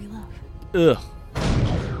 Saving what we love. Ugh.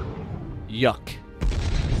 Yuck.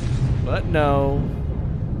 But no.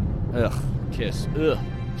 Ugh. Kiss. Ugh.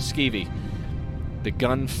 Skeevy. The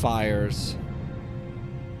gun fires.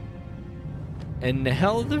 And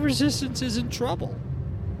now the Resistance is in trouble.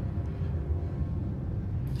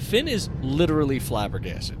 Finn is literally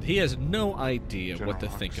flabbergasted. He has no idea what to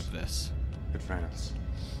General think Hux. of this. Advance.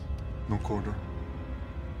 No quarter.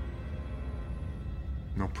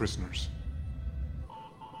 No prisoners.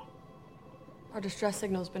 Our distress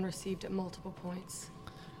signal's been received at multiple points,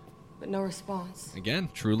 but no response. Again,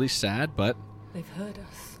 truly sad, but They've heard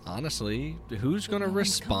us. honestly, who's going to no one's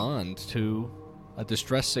respond to a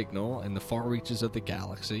distress signal in the far reaches of the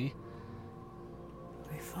galaxy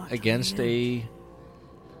against a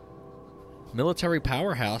military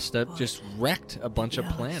powerhouse that just wrecked a bunch of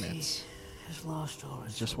planets? Has lost all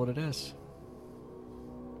It's its just what it is.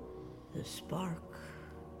 The spark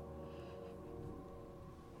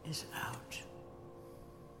is out.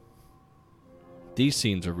 These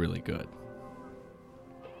scenes are really good.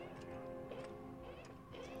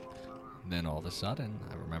 And then all of a sudden,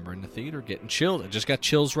 I remember in the theater getting chilled. I just got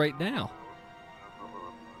chills right now.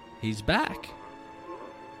 He's back.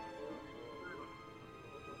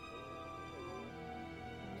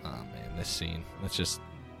 Oh man, this scene. Let's just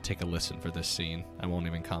take a listen for this scene. I won't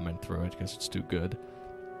even comment through it because it's too good.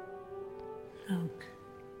 Luke.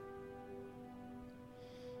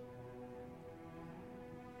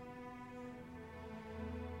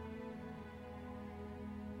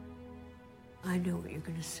 I know what you're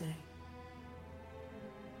gonna say.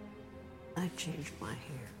 I've changed my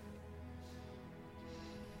hair.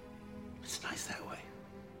 It's nice that way.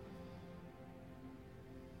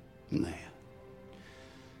 Leia.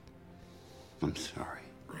 I'm sorry.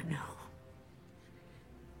 I know.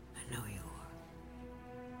 I know you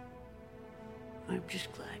are. I'm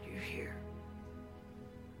just glad you're here.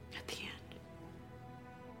 At the end.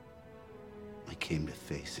 I came to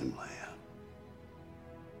face him, Leia.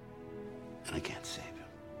 And I can't save him.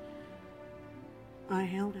 I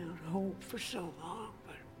held out hope for so long,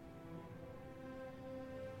 but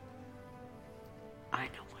I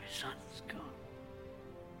know my son's gone.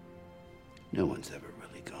 No one's ever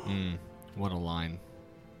really gone. What a line.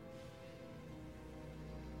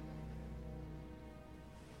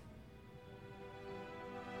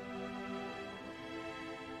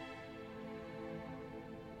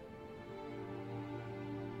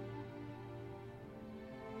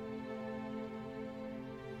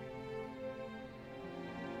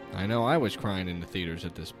 I know I was crying in the theaters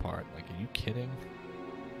at this part. Like, are you kidding?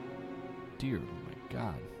 Dear, my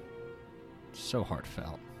God. So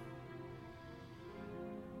heartfelt.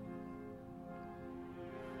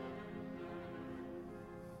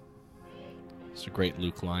 It's a great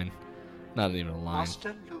Luke line. Not even a line,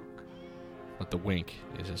 Master Luke. but the wink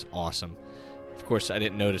is just awesome. Of course, I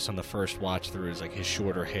didn't notice on the first watch through is like his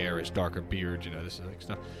shorter hair, his darker beard, you know, this is like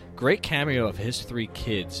stuff. Great cameo of his 3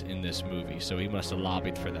 kids in this movie, so he must have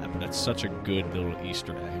lobbied for that, but that's such a good little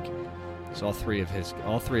Easter egg. It's all three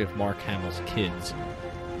of Mark Hamill's kids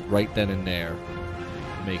right then and there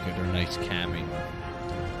make it a nice cameo.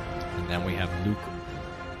 And then we have Luke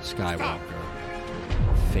Skywalker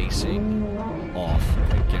facing off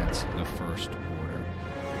against the First Order.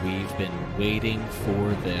 We've been waiting for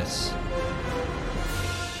this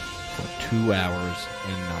for 2 hours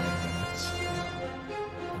and 9 minutes.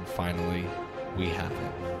 And finally, we have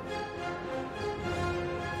it.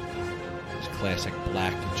 These classic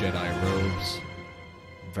black Jedi robes.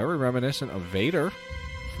 Very reminiscent of Vader,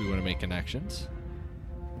 if we want to make connections.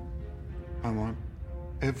 I want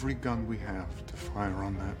every gun we have to fire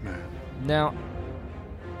on that man. Now,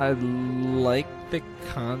 I like the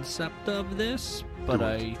concept of this, but Do it.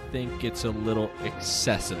 I think it's a little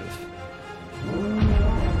excessive.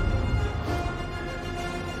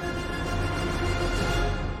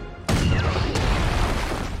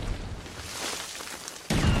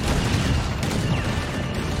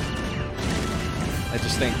 I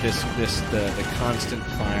just think the constant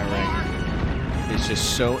firing is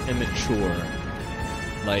just so immature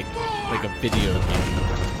like a video game.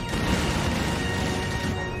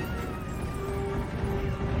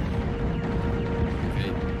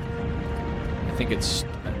 Okay. I think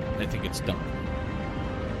it's done.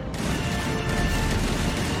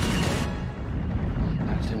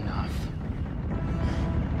 That's enough.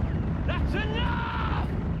 That's enough!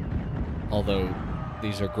 Although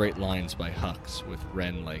these are great lines by Hux, with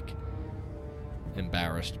Ren like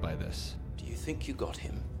embarrassed by this. Do you think you got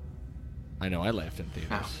him? I know, I laughed in theaters.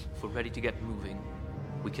 Now, if we're ready to get moving,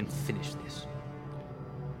 we can finish this.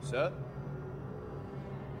 Sir?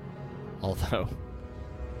 Although,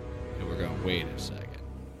 we're going, wait a second.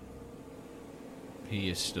 He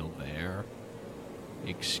is still there.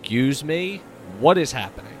 Excuse me? What is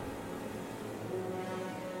happening?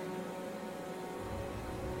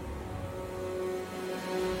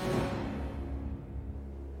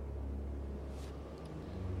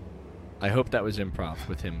 I hope that was improv,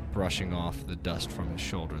 with him brushing off the dust from his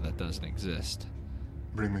shoulder that doesn't exist.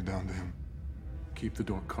 Bring me down to him. Keep the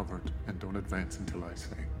door covered and don't advance until I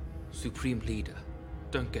say. Supreme Leader,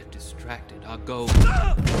 don't get distracted. Our goal...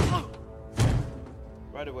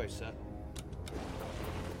 Right away, sir.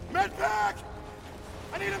 Medpack!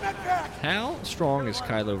 I need a medpack! How strong is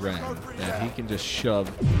Kylo Ren that he can just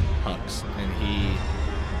shove Hux and he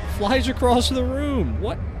flies across the room?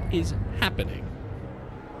 What is happening?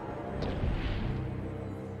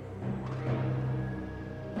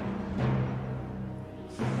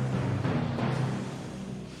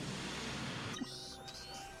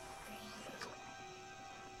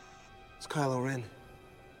 It's Kylo Ren.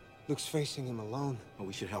 Luke's facing him alone. Well,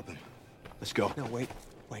 we should help him. Let's go. No, wait.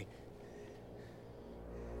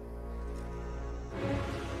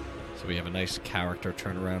 So we have a nice character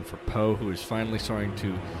turnaround for Poe, who is finally starting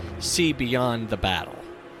to see beyond the battle.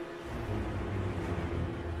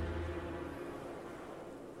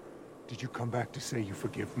 Did you come back to say you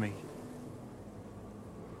forgive me?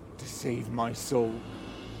 To save my soul?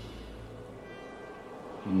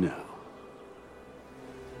 No.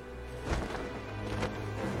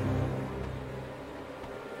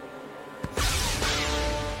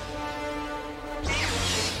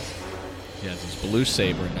 He has his blue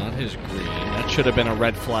saber, not his green. That should have been a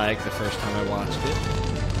red flag the first time I watched it.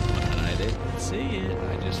 But I didn't see it.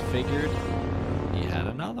 I just figured he had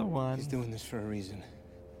another one. He's doing this for a reason.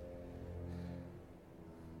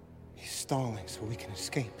 He's stalling so we can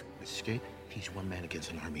escape. Escape? He's one man against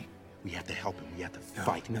an army. We have to help him. We have to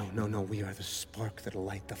fight. No. We are the spark that'll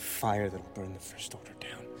light the fire that'll burn the First Order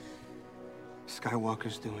down.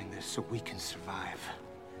 Skywalker's doing this so we can survive.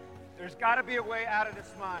 There's gotta be a way out of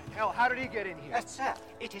this mine. Hell, how did he get in here? Sir,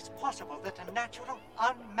 it is possible that a natural,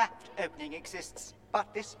 unmapped opening exists.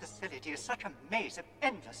 But this facility is such a maze of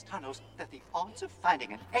endless tunnels that the odds of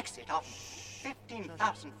finding an exit are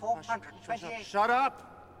 15,428. Shut up!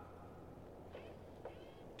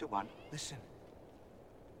 To 1. Listen.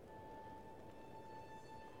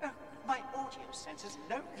 Oh, my audio sensors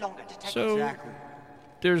no longer detect... So,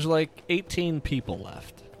 there's like 18 people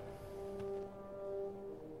left.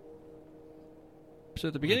 So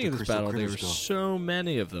at the beginning of this battle, there were so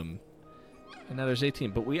many of them. And now there's 18.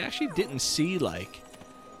 But we actually didn't see, like...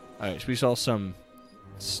 Alright, so we saw some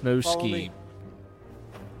snow ski...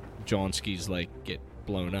 John skis, like, get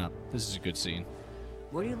blown up. This is a good scene.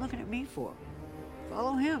 What are you looking at me for?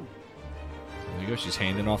 Follow him. There you go. She's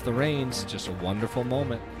handing off the reins. Just a wonderful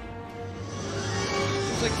moment.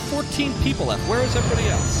 There's like 14 people left. Where is everybody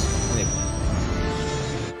else? Anyway.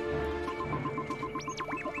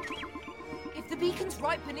 The beacon's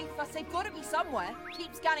right beneath us. They've got to be somewhere.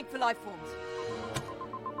 Keep scanning for life forms.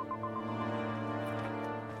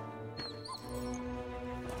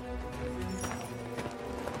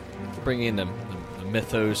 Bring in the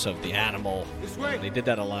mythos of the animal. They did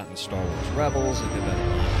that a lot in Star Wars Rebels. They did that a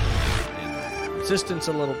lot in Resistance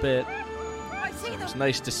a little bit. So it's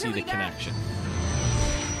nice to see the connection.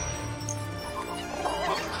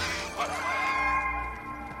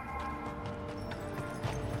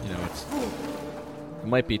 You know, it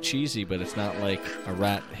might be cheesy, but it's not like a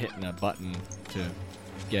rat hitting a button to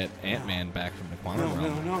get Ant-Man back from the quantum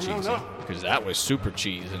realm. Cheesy. Because that was super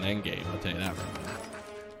cheese in Endgame, I'll tell you that right.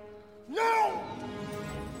 No!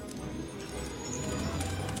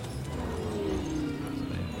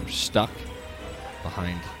 They're stuck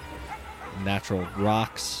behind natural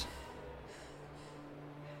rocks.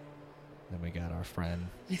 Then we got our friend.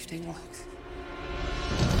 Lifting rocks.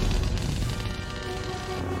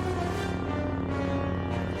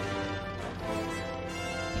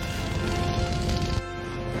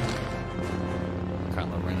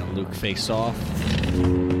 Kylo Ren and Luke face off.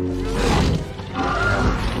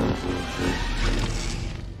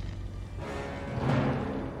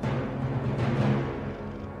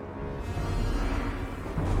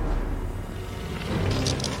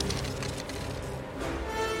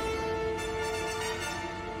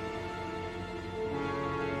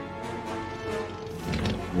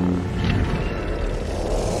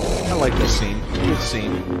 like this scene. Good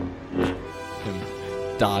scene. Him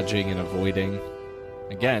dodging and avoiding.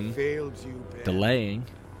 Again, delaying,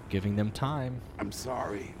 giving them time. I'm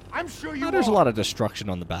sorry. I'm sure you Now, there's a lot of destruction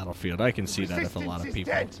on the battlefield. I can see that with a lot of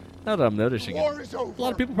people. Now that I'm noticing it, a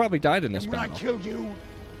lot of people probably died in this When I battle. kill you,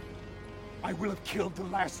 I will have killed the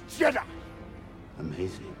last Jedi.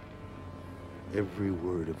 Amazing. Every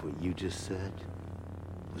word of what you just said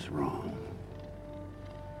was wrong.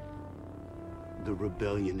 The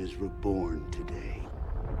rebellion is reborn today.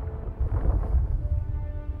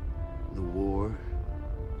 The war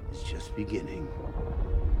is just beginning.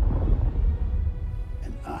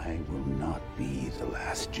 And I will not be the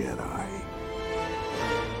last Jedi.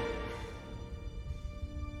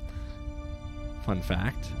 Fun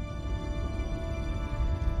fact.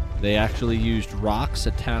 They actually used rocks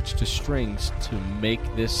attached to strings to make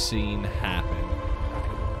this scene happen,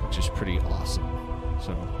 which is pretty awesome.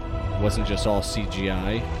 So, it wasn't just all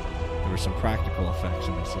CGI. There were some practical effects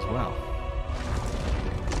in this as well.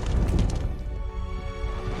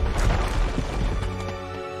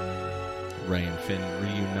 Rey and Finn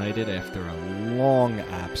reunited after a long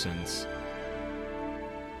absence.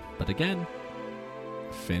 But again,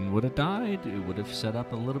 if Finn would have died, it would have set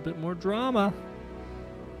up a little bit more drama.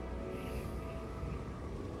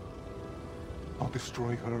 I'll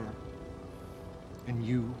destroy her, and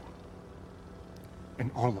you, and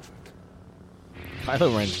all of it.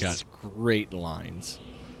 Kylo Ren's got great lines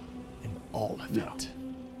in all of it.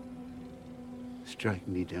 Strike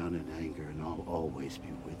me down in anger and I'll always be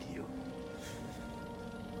with you.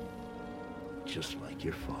 Just like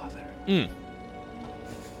your father.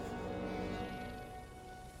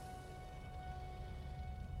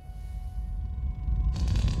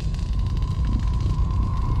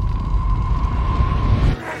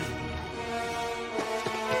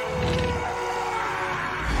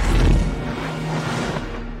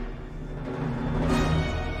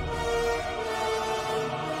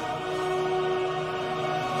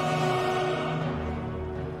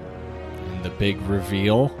 Big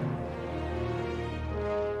reveal.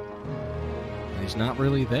 He's not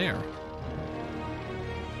really there.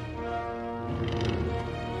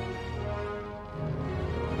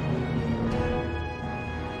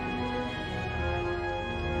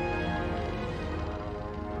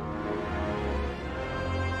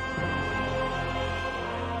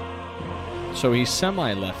 So he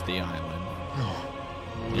semi-left the island.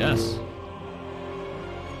 Yes.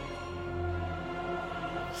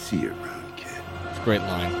 See you around. Great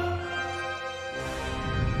line.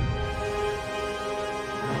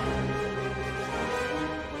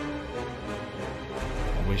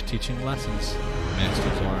 Always teaching lessons.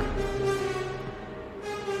 Masters are.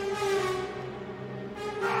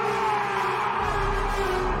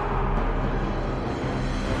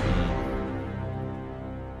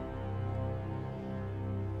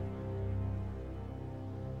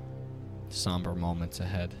 Somber moments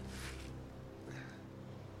ahead.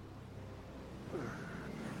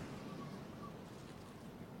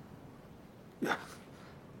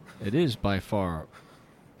 It is by far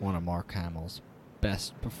one of Mark Hamill's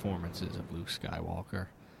best performances of Luke Skywalker.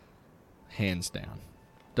 Hands down.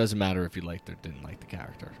 Doesn't matter if you liked or didn't like the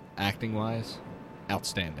character. Acting-wise,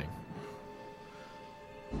 outstanding.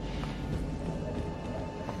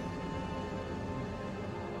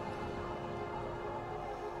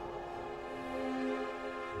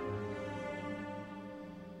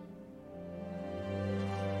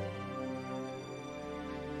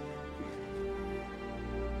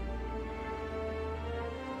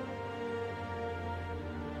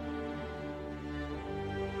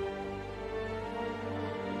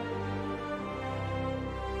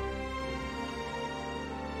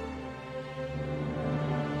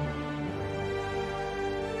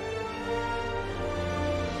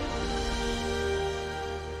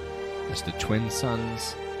 As the twin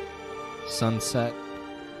suns sunset,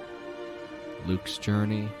 Luke's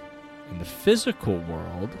journey in the physical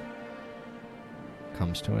world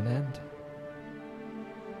comes to an end.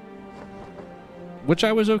 Which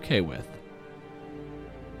I was okay with.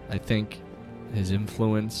 I think his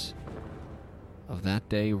influence of that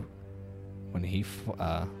day when he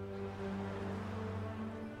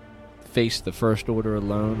faced the First Order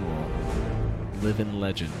alone will live in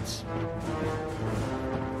legends.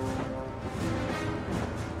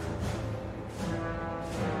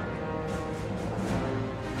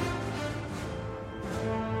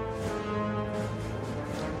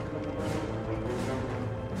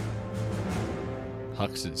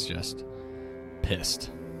 Hux is just pissed.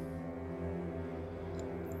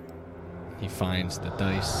 He finds the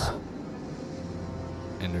dice,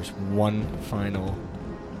 and there's one final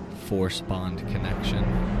Force bond connection.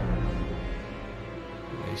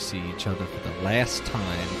 They see each other for the last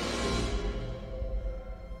time.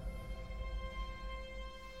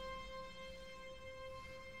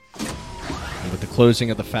 And with the closing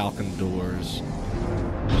of the Falcon doors,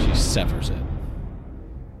 she severs it.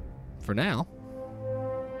 For now.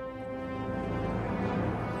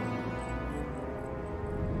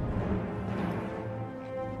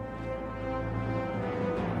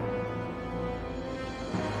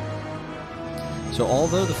 So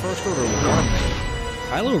although the First Order won,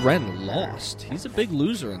 Kylo Ren lost. He's a big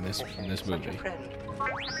loser in this movie.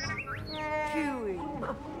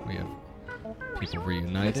 We have people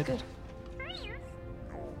reunited. That's good.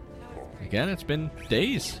 Again, it's been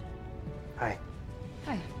days. Hi.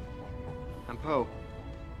 Hi. I'm Poe.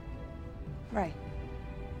 Right.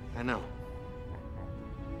 I know.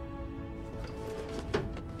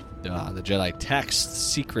 The Jedi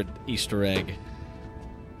text secret Easter egg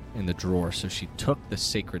in the drawer, so she took the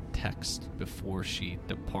sacred text before she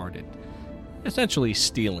departed, essentially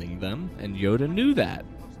stealing them, and Yoda knew that,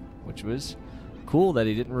 which was cool that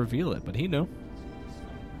he didn't reveal it, but he knew.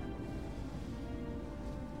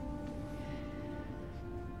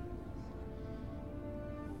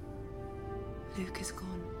 Luke is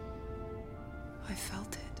gone. I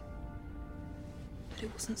felt it. But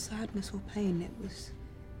it wasn't sadness or pain, it was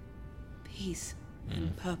peace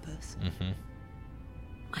and purpose. Mm-hmm.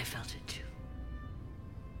 I felt it too.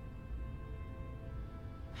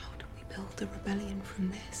 How do we build a rebellion from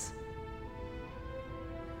this?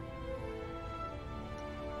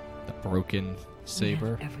 The broken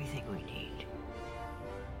saber. We have everything we need.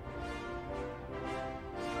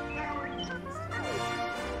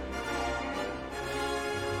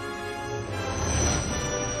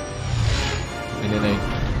 And in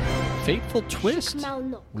a fateful twist,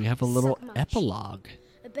 we have a little epilogue.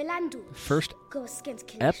 First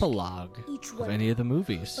epilogue of any of the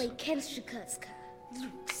movies.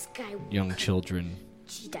 Young children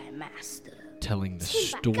telling the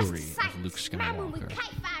story of Luke Skywalker.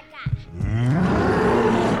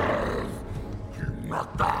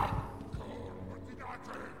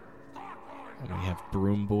 And we have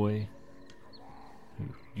Broom Boy, who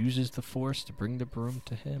uses the Force to bring the broom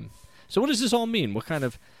to him. So what does this all mean? What kind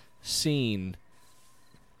of scene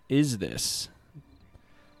is this?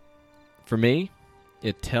 For me,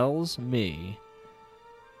 it tells me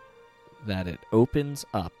that it opens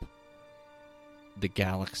up the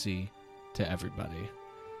galaxy to everybody.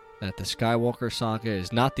 That the Skywalker saga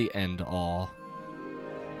is not the end all,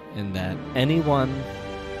 and that anyone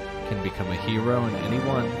can become a hero, and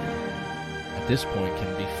anyone at this point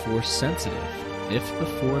can be Force sensitive if the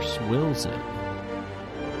Force wills it.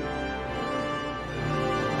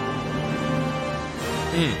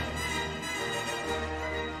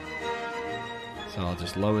 So I'll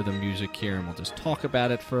just lower the music here and we'll just talk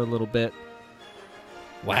about it for a little bit.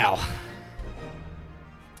 Wow.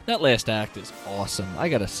 That last act is awesome, I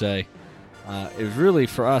gotta say. It was really,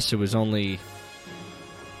 for us, it was only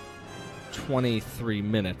 23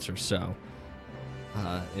 minutes or so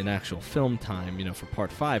in actual film time, for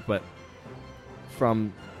part 5. But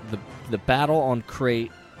from the battle on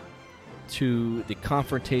Crate to the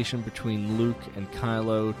confrontation between Luke and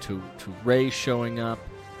Kylo, to Rey showing up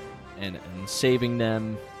and saving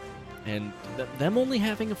them, and them only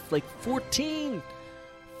having 14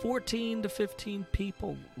 to 15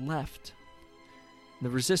 people left. The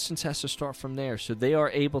resistance has to start from there, so they are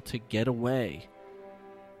able to get away.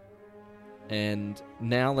 And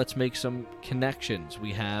now let's make some connections.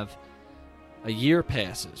 We have a year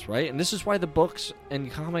passes, right? And this is why the books and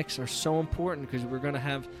comics are so important, because we're going to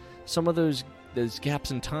have some of those gaps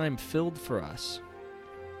in time filled for us.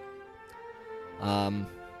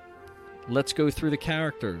 Let's go through the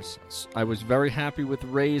characters. I was very happy with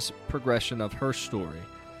Rey's progression of her story.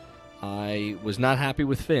 I was not happy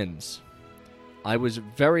with Finn's. I was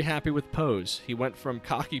very happy with Poe's. He went from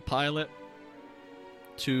cocky pilot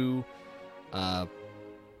to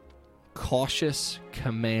cautious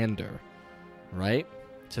commander, right?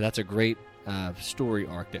 So that's a great story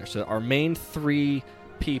arc there. So our main 3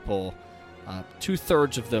 people,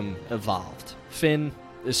 2/3 of them evolved. Finn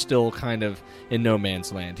is still kind of in no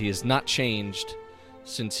man's land. He has not changed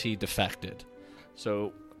since he defected.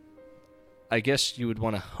 So I guess you would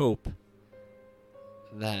want to hope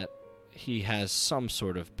that he has some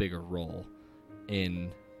sort of bigger role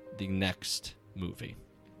in the next movie.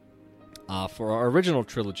 For our original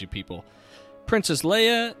trilogy people, Princess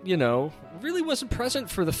Leia, really wasn't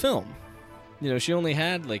present for the film. She only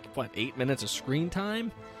had 8 minutes of screen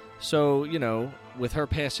time. So, with her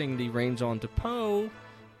passing the reins on to Poe,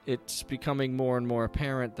 it's becoming more and more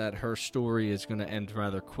apparent that her story is going to end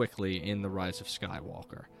rather quickly in The Rise of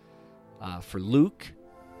Skywalker. For Luke,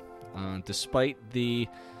 Despite the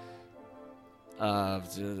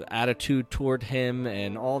attitude toward him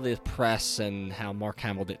and all the press and how Mark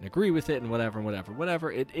Hamill didn't agree with it and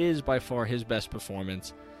whatever, it is by far his best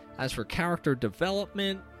performance. As for character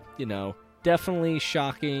development, definitely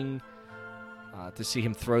shocking to see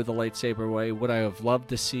him throw the lightsaber away. Would I have loved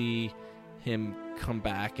to see him come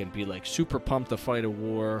back and be like super pumped to fight a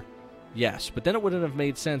war? Yes, but then it wouldn't have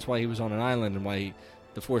made sense why he was on an island and why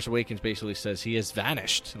The Force Awakens basically says he has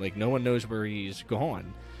vanished. Like, no one knows where he's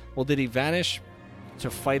gone. Well, did he vanish to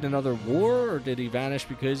fight another war, or did he vanish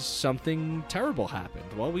because something terrible happened?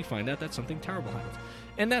 Well, we find out that something terrible happened.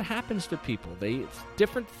 And that happens to people.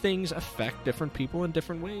 Different things affect different people in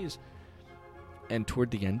different ways. And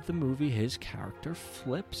toward the end of the movie, his character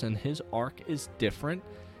flips and his arc is different.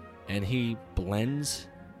 And he blends.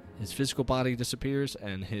 His physical body disappears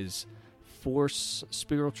and his Force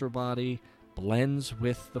spiritual body blends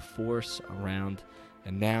with the Force around.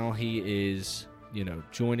 And now he is,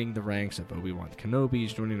 joining the ranks of Obi-Wan Kenobi.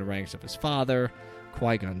 He's joining the ranks of his father,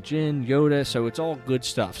 Qui-Gon Jinn, Yoda. So it's all good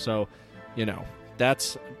stuff. So,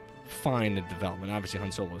 that's fine in development. Obviously,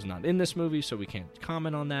 Han Solo is not in this movie, so we can't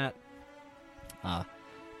comment on that.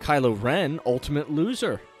 Kylo Ren, ultimate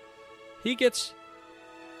loser. He gets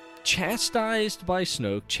chastised by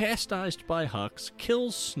Snoke, chastised by Hux,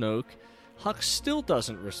 kills Snoke. Hux still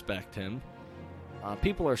doesn't respect him.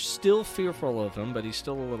 People are still fearful of him, but he's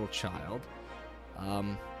still a little child.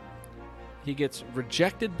 He gets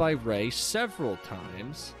rejected by Rey several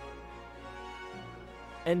times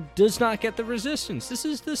and does not get the Resistance. This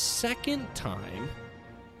is the second time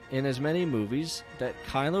in as many movies that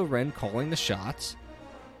Kylo Ren calling the shots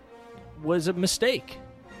was a mistake.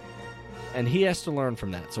 And he has to learn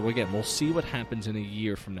from that. So again, we'll see what happens in a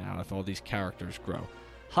year from now if all these characters grow.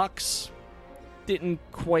 Hux didn't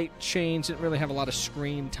quite change, didn't really have a lot of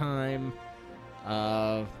screen time.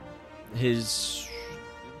 His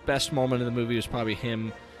best moment in the movie was probably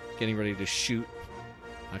him getting ready to shoot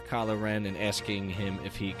Kylo Ren and asking him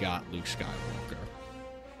if he got Luke Skywalker.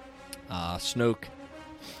 Snoke,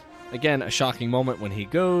 again, a shocking moment when he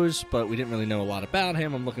goes, but we didn't really know a lot about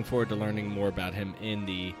him. I'm looking forward to learning more about him in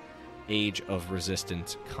the Age of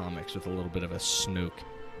Resistance comics with a little bit of a Snoke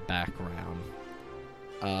background.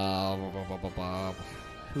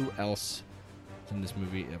 Who else is in this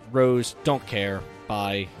movie? Rose, don't care.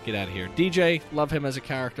 Bye. Get out of here. DJ, love him as a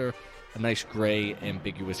character. A nice gray,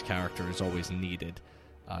 ambiguous character is always needed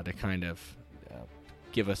to kind of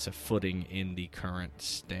give us a footing in the current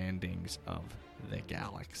standings of the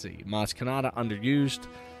galaxy. Maz Kanata, underused.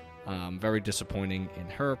 Very disappointing in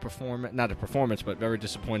her performance. Not a performance, but very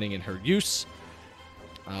disappointing in her use.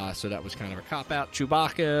 So that was kind of a cop-out.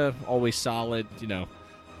 Chewbacca, always solid,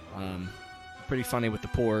 pretty funny with the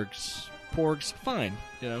Porgs. Porgs, fine.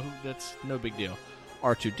 That's no big deal.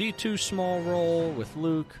 R2-D2, small role with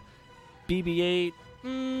Luke.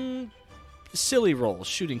 BB-8, silly roles.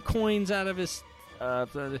 Shooting coins out of his...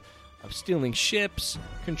 of stealing ships,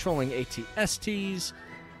 controlling AT-STs,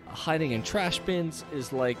 hiding in trash bins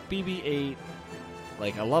is like BB-8.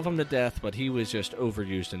 Like, I love him to death, but he was just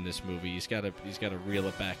overused in this movie. He's got to reel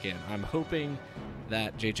it back in. I'm hoping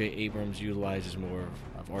that J.J. Abrams utilizes more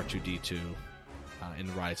of R2-D2 in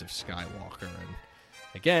The Rise of Skywalker. And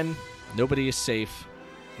again, nobody is safe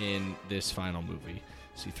in this final movie.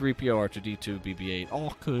 C-3PO, R2-D2, BB-8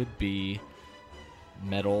 all could be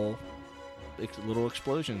metal little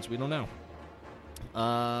explosions. We don't know.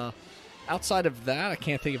 Outside of that, I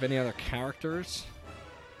can't think of any other characters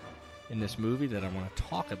in this movie that I want to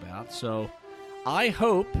talk about. So I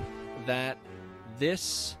hope that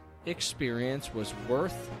this experience was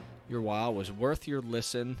worth your while, was worth your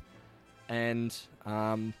listen. And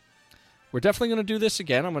we're definitely going to do this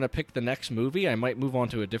again. I'm going to pick the next movie. I might move on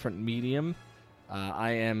to a different medium.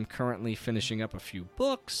 I am currently finishing up a few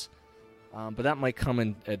books. But that might come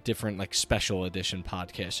in a different, special edition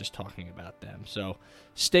podcast, just talking about them. So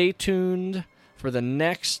stay tuned for the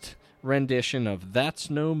next rendition of That's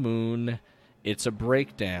No Moon. It's a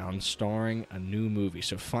breakdown starring a new movie.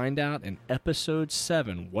 So find out in episode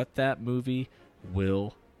 7 what that movie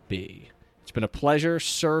will be. It's been a pleasure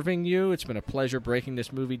serving you. It's been a pleasure breaking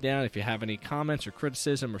this movie down. If you have any comments or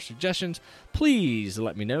criticism or suggestions, please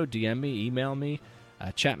let me know. DM me, email me,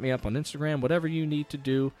 chat me up on Instagram, whatever you need to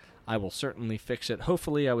do. I will certainly fix it.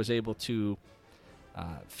 Hopefully I was able to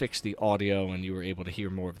fix the audio and you were able to hear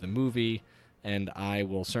more of the movie, and I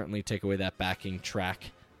will certainly take away that backing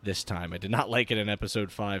track this time. I did not like it in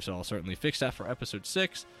episode 5, so I'll certainly fix that for episode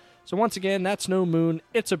 6. So once again, That's No Moon.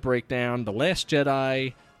 It's a breakdown. The Last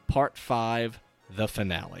Jedi, Part 5, the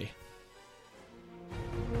finale.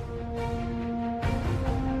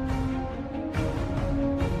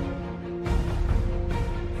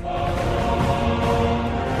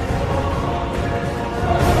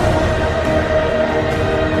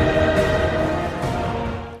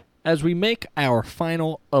 as we make our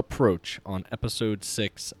final approach on episode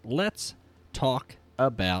 6, let's talk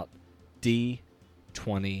about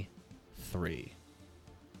D23.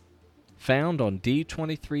 Found on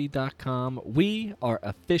D23.com, we are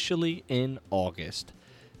officially in August,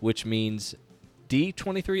 which means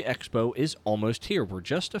D23 Expo is almost here. We're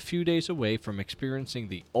just a few days away from experiencing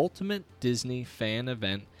the ultimate Disney fan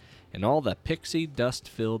event, and all the pixie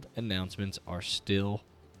dust-filled announcements are still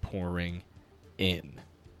pouring in.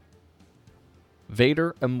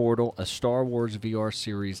 Vader Immortal, a Star Wars VR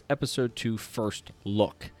series, Episode 2 First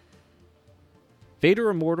Look. Vader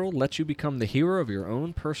Immortal lets you become the hero of your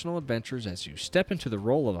own personal adventures as you step into the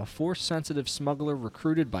role of a Force-sensitive smuggler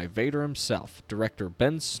recruited by Vader himself. Director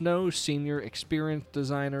Ben Snow, senior experience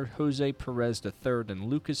designer Jose Perez III,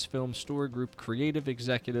 and Lucasfilm Story Group creative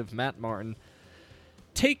executive Matt Martin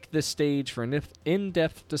take the stage for an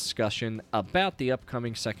in-depth discussion about the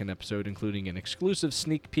upcoming second episode, including an exclusive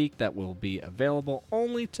sneak peek that will be available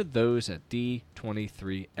only to those at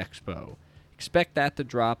D23 Expo. Expect that to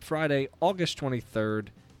drop Friday, August 23rd,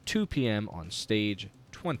 2 p.m. on Stage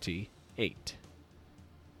 28.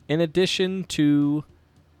 In addition to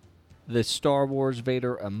the Star Wars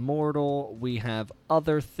Vader Immortal, we have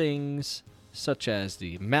other things such as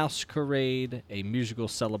the Mousecapade, a musical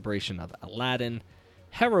celebration of Aladdin,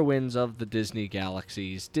 Heroines of the Disney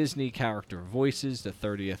Galaxies, Disney Character Voices, the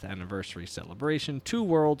 30th Anniversary Celebration, Two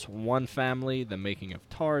Worlds, One Family, The Making of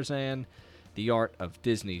Tarzan, The Art of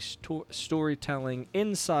Disney Storytelling,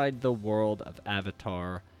 Inside the World of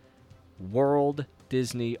Avatar, World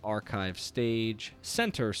Disney Archive Stage,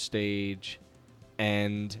 Center Stage,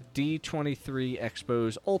 and D23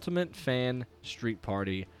 Expo's Ultimate Fan Street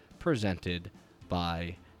Party presented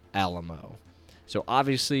by Alamo. So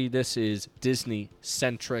obviously this is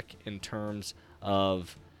Disney-centric in terms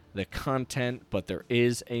of the content, but there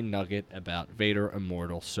is a nugget about Vader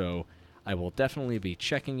Immortal, so I will definitely be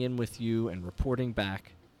checking in with you and reporting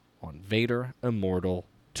back on Vader Immortal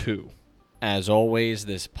 2. As always,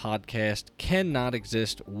 this podcast cannot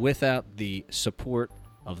exist without the support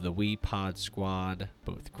of the We Pod Squad,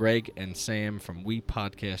 both Greg and Sam from We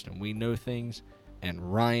Podcast and We Know Things,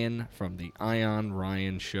 and Ryan from the Ion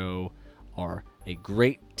Ryan Show are a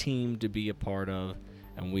great team to be a part of,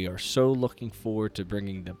 and we are so looking forward to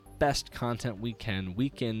bringing the best content we can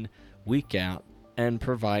week in, week out, and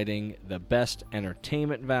providing the best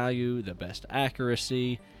entertainment value, the best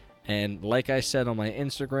accuracy, and like I said on my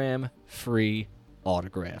Instagram, free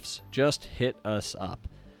autographs. Just hit us up.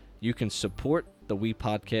 You can support the We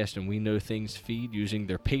Podcast and We Know Things feed using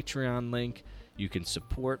their Patreon link. You can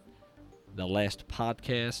support the last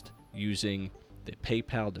podcast using the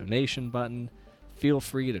PayPal donation button. Feel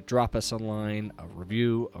free to drop us a line, a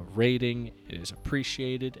review, a rating. It is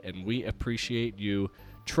appreciated, and we appreciate you.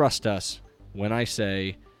 Trust us when I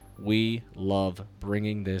say we love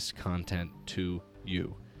bringing this content to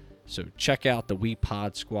you. So check out the We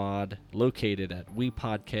Pod Squad, located at We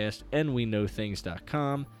Podcast and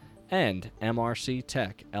WeKnowThings.com and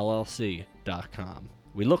MRCTechLLC.com.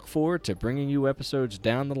 We look forward to bringing you episodes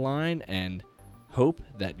down the line and hope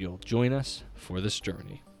that you'll join us for this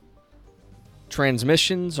journey.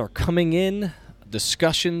 Transmissions are coming in,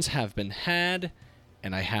 discussions have been had,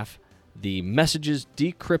 and I have the messages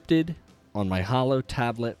decrypted on my Holo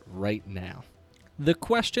tablet right now. The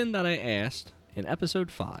question that I asked in episode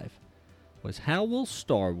 5 was, how will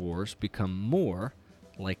Star Wars become more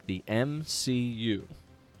like the MCU?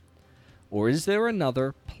 Or is there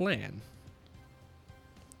another plan?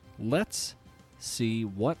 Let's see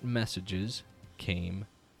what messages came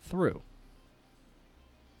through.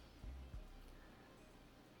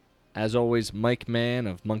 As always, Mike Mann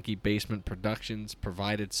of Monkey Basement Productions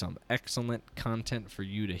provided some excellent content for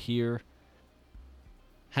you to hear.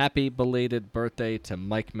 Happy belated birthday to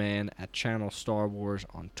Mike Mann at Channel Star Wars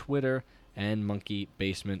on Twitter and Monkey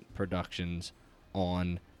Basement Productions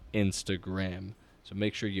on Instagram. So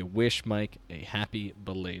make sure you wish Mike a happy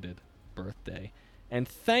belated birthday. And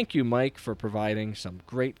thank you, Mike, for providing some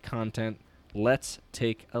great content. Let's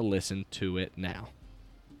take a listen to it now.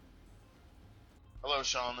 Hello,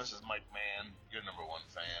 Sean. This is Mike Mann, your #1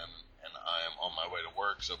 fan, and I am on my way to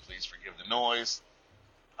work, so please forgive the noise.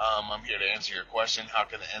 I'm here to answer your question: how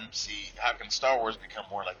can Star Wars become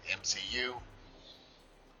more like the MCU?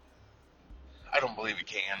 I don't believe it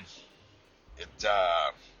can.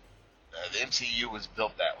 The MCU was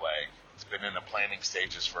built that way. It's been in the planning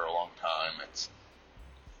stages for a long time.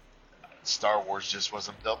 Star Wars just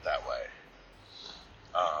wasn't built that way.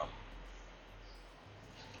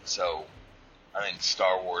 So I think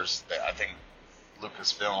Star Wars, I think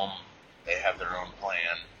Lucasfilm, they have their own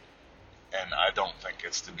plan, and I don't think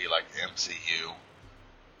it's to be like the MCU.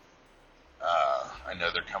 I know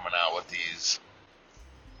they're coming out with these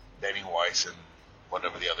Danny Weiss and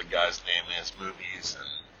whatever the other guy's name is movies, and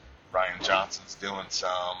Ryan Johnson's doing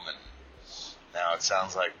some, and now it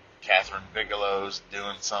sounds like Catherine Bigelow's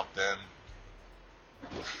doing something,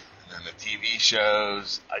 and then the TV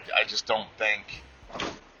shows. I just don't think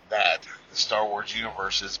that the Star Wars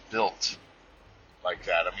universe is built like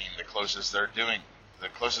that. I mean, the closest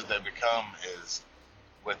they've become is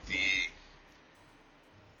with the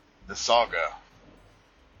saga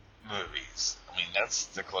movies. I mean, that's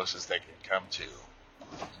the closest they can come to.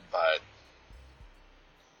 But,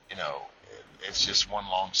 you know, it's just one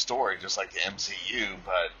long story, just like the MCU.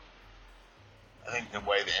 But I think the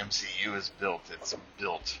way the MCU is built, it's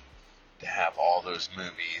built to have all those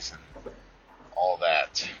movies and all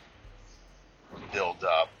that build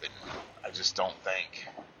up. And I just don't think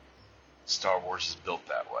Star Wars is built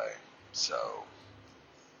that way. So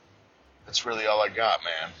that's really all I got,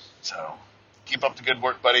 man. So keep up the good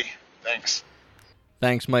work, buddy. Thanks.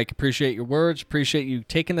 Thanks, Mike. Appreciate your words. Appreciate you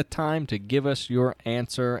taking the time to give us your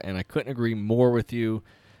answer, and I couldn't agree more with you,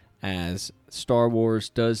 as Star Wars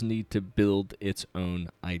does need to build its own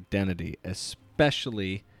identity,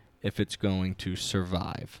 especially if it's going to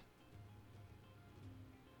survive.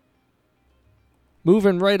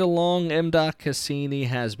 Moving right along, M. Cassini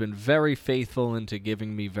has been very faithful into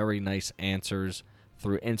giving me very nice answers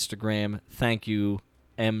through Instagram. Thank you,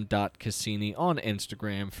 M. Cassini on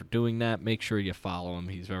Instagram, for doing that. Make sure you follow him.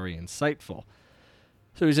 He's very insightful.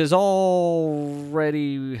 So he says, all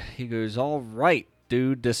right,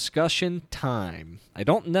 dude, discussion time. I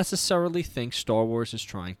don't necessarily think Star Wars is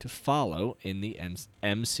trying to follow in the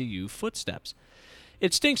MCU footsteps.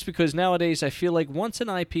 It stinks because nowadays I feel like once an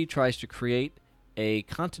IP tries to create a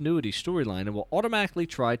continuity storyline, it will automatically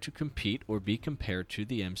try to compete or be compared to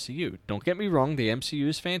the MCU. Don't get me wrong, the MCU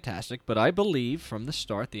is fantastic, but I believe from the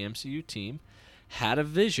start the MCU team had a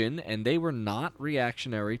vision, and they were not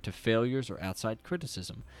reactionary to failures or outside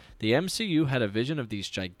criticism. The MCU had a vision of these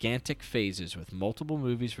gigantic phases with multiple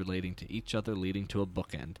movies relating to each other, leading to a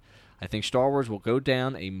bookend. I think Star Wars will go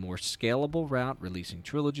down a more scalable route, releasing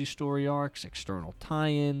trilogy story arcs, external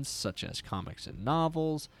tie-ins such as comics and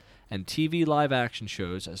novels, and TV live-action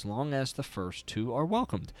shows, as long as the first two are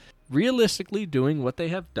welcomed. Realistically doing what they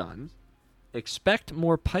have done, expect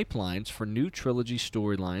more pipelines for new trilogy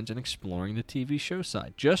storylines and exploring the TV show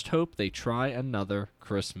side. Just hope they try another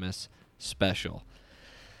Christmas special.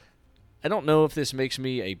 I don't know if this makes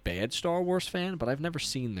me a bad Star Wars fan, but I've never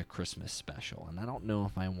seen the Christmas special, and I don't know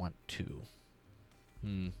if I want to.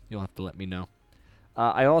 You'll have to let me know.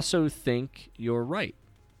 I also think you're right.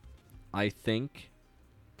 I think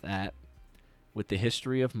that with the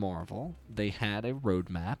history of Marvel, they had a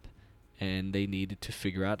roadmap, and they needed to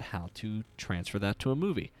figure out how to transfer that to a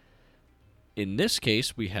movie. In this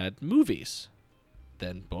case, we had movies,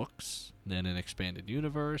 then books, then an expanded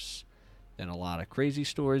universe, then a lot of crazy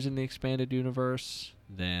stories in the expanded universe,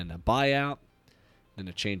 then a buyout, then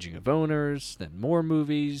a changing of owners, then more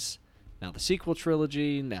movies, now the sequel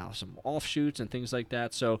trilogy, now some offshoots and things like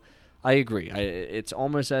that. So I agree. It's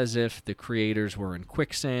almost as if the creators were in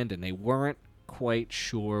quicksand and they weren't quite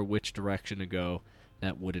sure which direction to go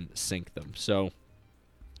that wouldn't sink them. So,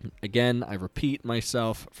 again, I repeat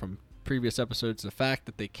myself from previous episodes, the fact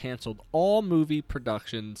that they canceled all movie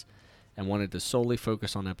productions and wanted to solely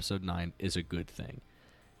focus on Episode 9 is a good thing.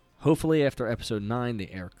 Hopefully, after Episode 9,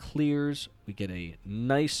 the air clears. We get a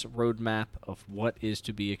nice roadmap of what is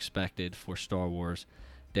to be expected for Star Wars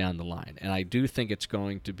down the line. And I do think it's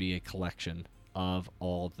going to be a collection of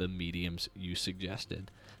all the mediums you suggested.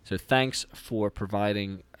 So thanks for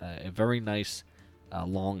providing a very nice,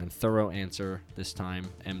 long and thorough answer this time,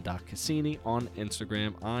 M. Cassini on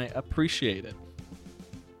Instagram. I appreciate it.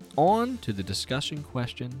 On to the discussion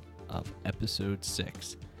question of Episode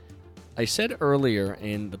 6. I said earlier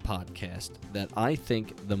in the podcast that I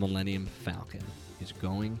think the Millennium Falcon is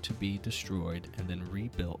going to be destroyed and then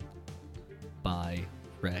rebuilt by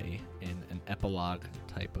Rey in an epilogue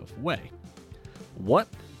type of way. What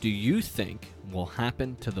do you think will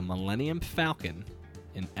happen to the Millennium Falcon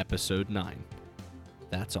in Episode 9?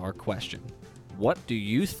 That's our question. What do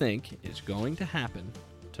you think is going to happen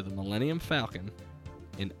to the Millennium Falcon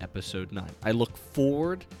in Episode 9? I look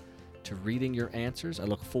forward to reading your answers. I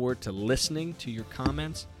look forward to listening to your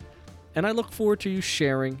comments. And I look forward to you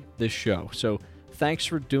sharing this show. So thanks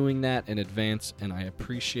for doing that in advance, and I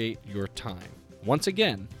appreciate your time. Once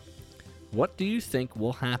again, what do you think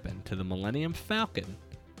will happen to the Millennium Falcon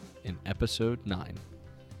in Episode 9?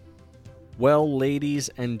 Well, ladies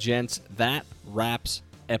and gents, that wraps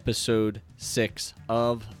Episode 6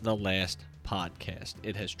 of the last podcast.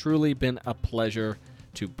 It has truly been a pleasure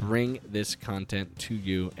to bring this content to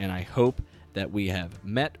you, and I hope that we have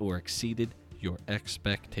met or exceeded your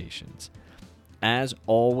expectations. As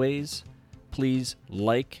always, please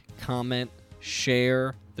like, comment,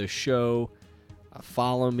 share the show.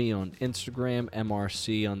 Follow me on Instagram,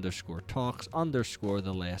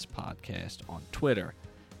 MRC_talks_the last podcast. On Twitter,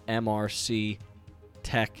 MRC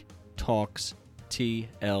Tech Talks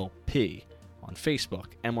TLP. On Facebook,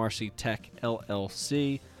 MRC Tech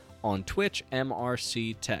LLC. On Twitch,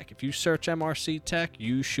 MRC Tech. If you search MRC Tech,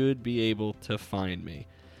 you should be able to find me.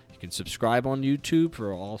 You can subscribe on YouTube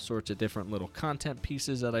for all sorts of different little content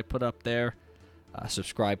pieces that I put up there.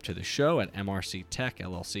 Subscribe to the show at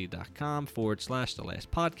mrctechllc.com/the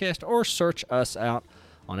last podcast, or search us out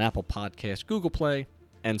on Apple Podcasts, Google Play,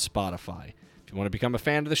 and Spotify. If you want to become a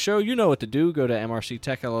fan of the show, you know what to do. Go to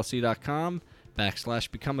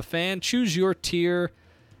mrctechllc.com/become a fan. Choose your tier.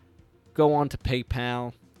 Go on to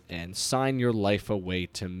PayPal and sign your life away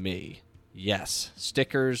to me. Yes,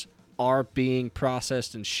 stickers are being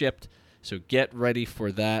processed and shipped, so get ready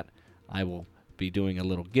for that. I will be doing a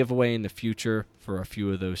little giveaway in the future for a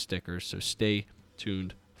few of those stickers, so stay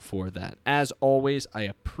tuned for that. As always, I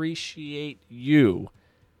appreciate you.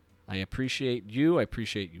 I appreciate you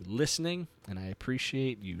listening, and I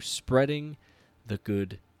appreciate you spreading the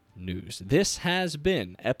good news. This has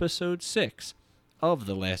been episode 6 of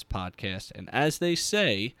The Last Podcast, and as they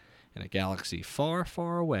say, in a galaxy far,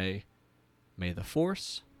 far away, may the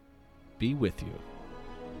Force be with you.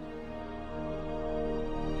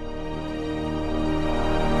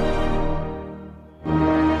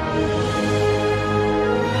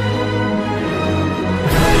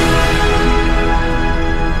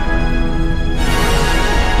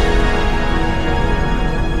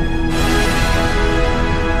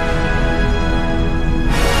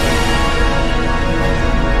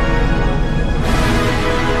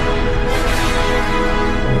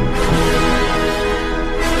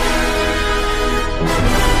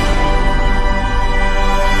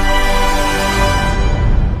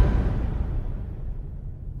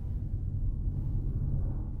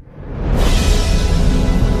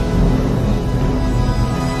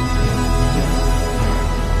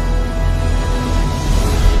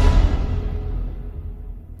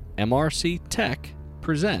 MRC Tech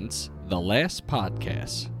presents The Last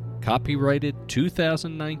Podcast, copyrighted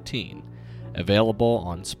 2019, available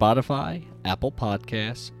on Spotify, Apple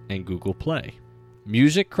Podcasts, and Google Play.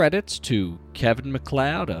 Music credits to Kevin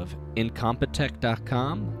MacLeod of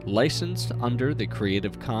Incompetech.com, licensed under the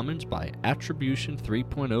Creative Commons by Attribution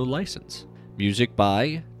 3.0 license. Music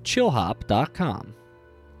by Chillhop.com.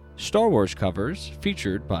 Star Wars covers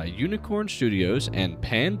featured by Unicorn Studios and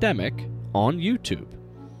Pandemic on YouTube.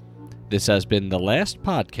 This has been The Last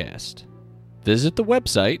Podcast. Visit the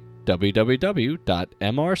website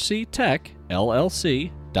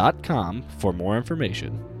www.mrctechllc.com for more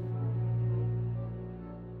information.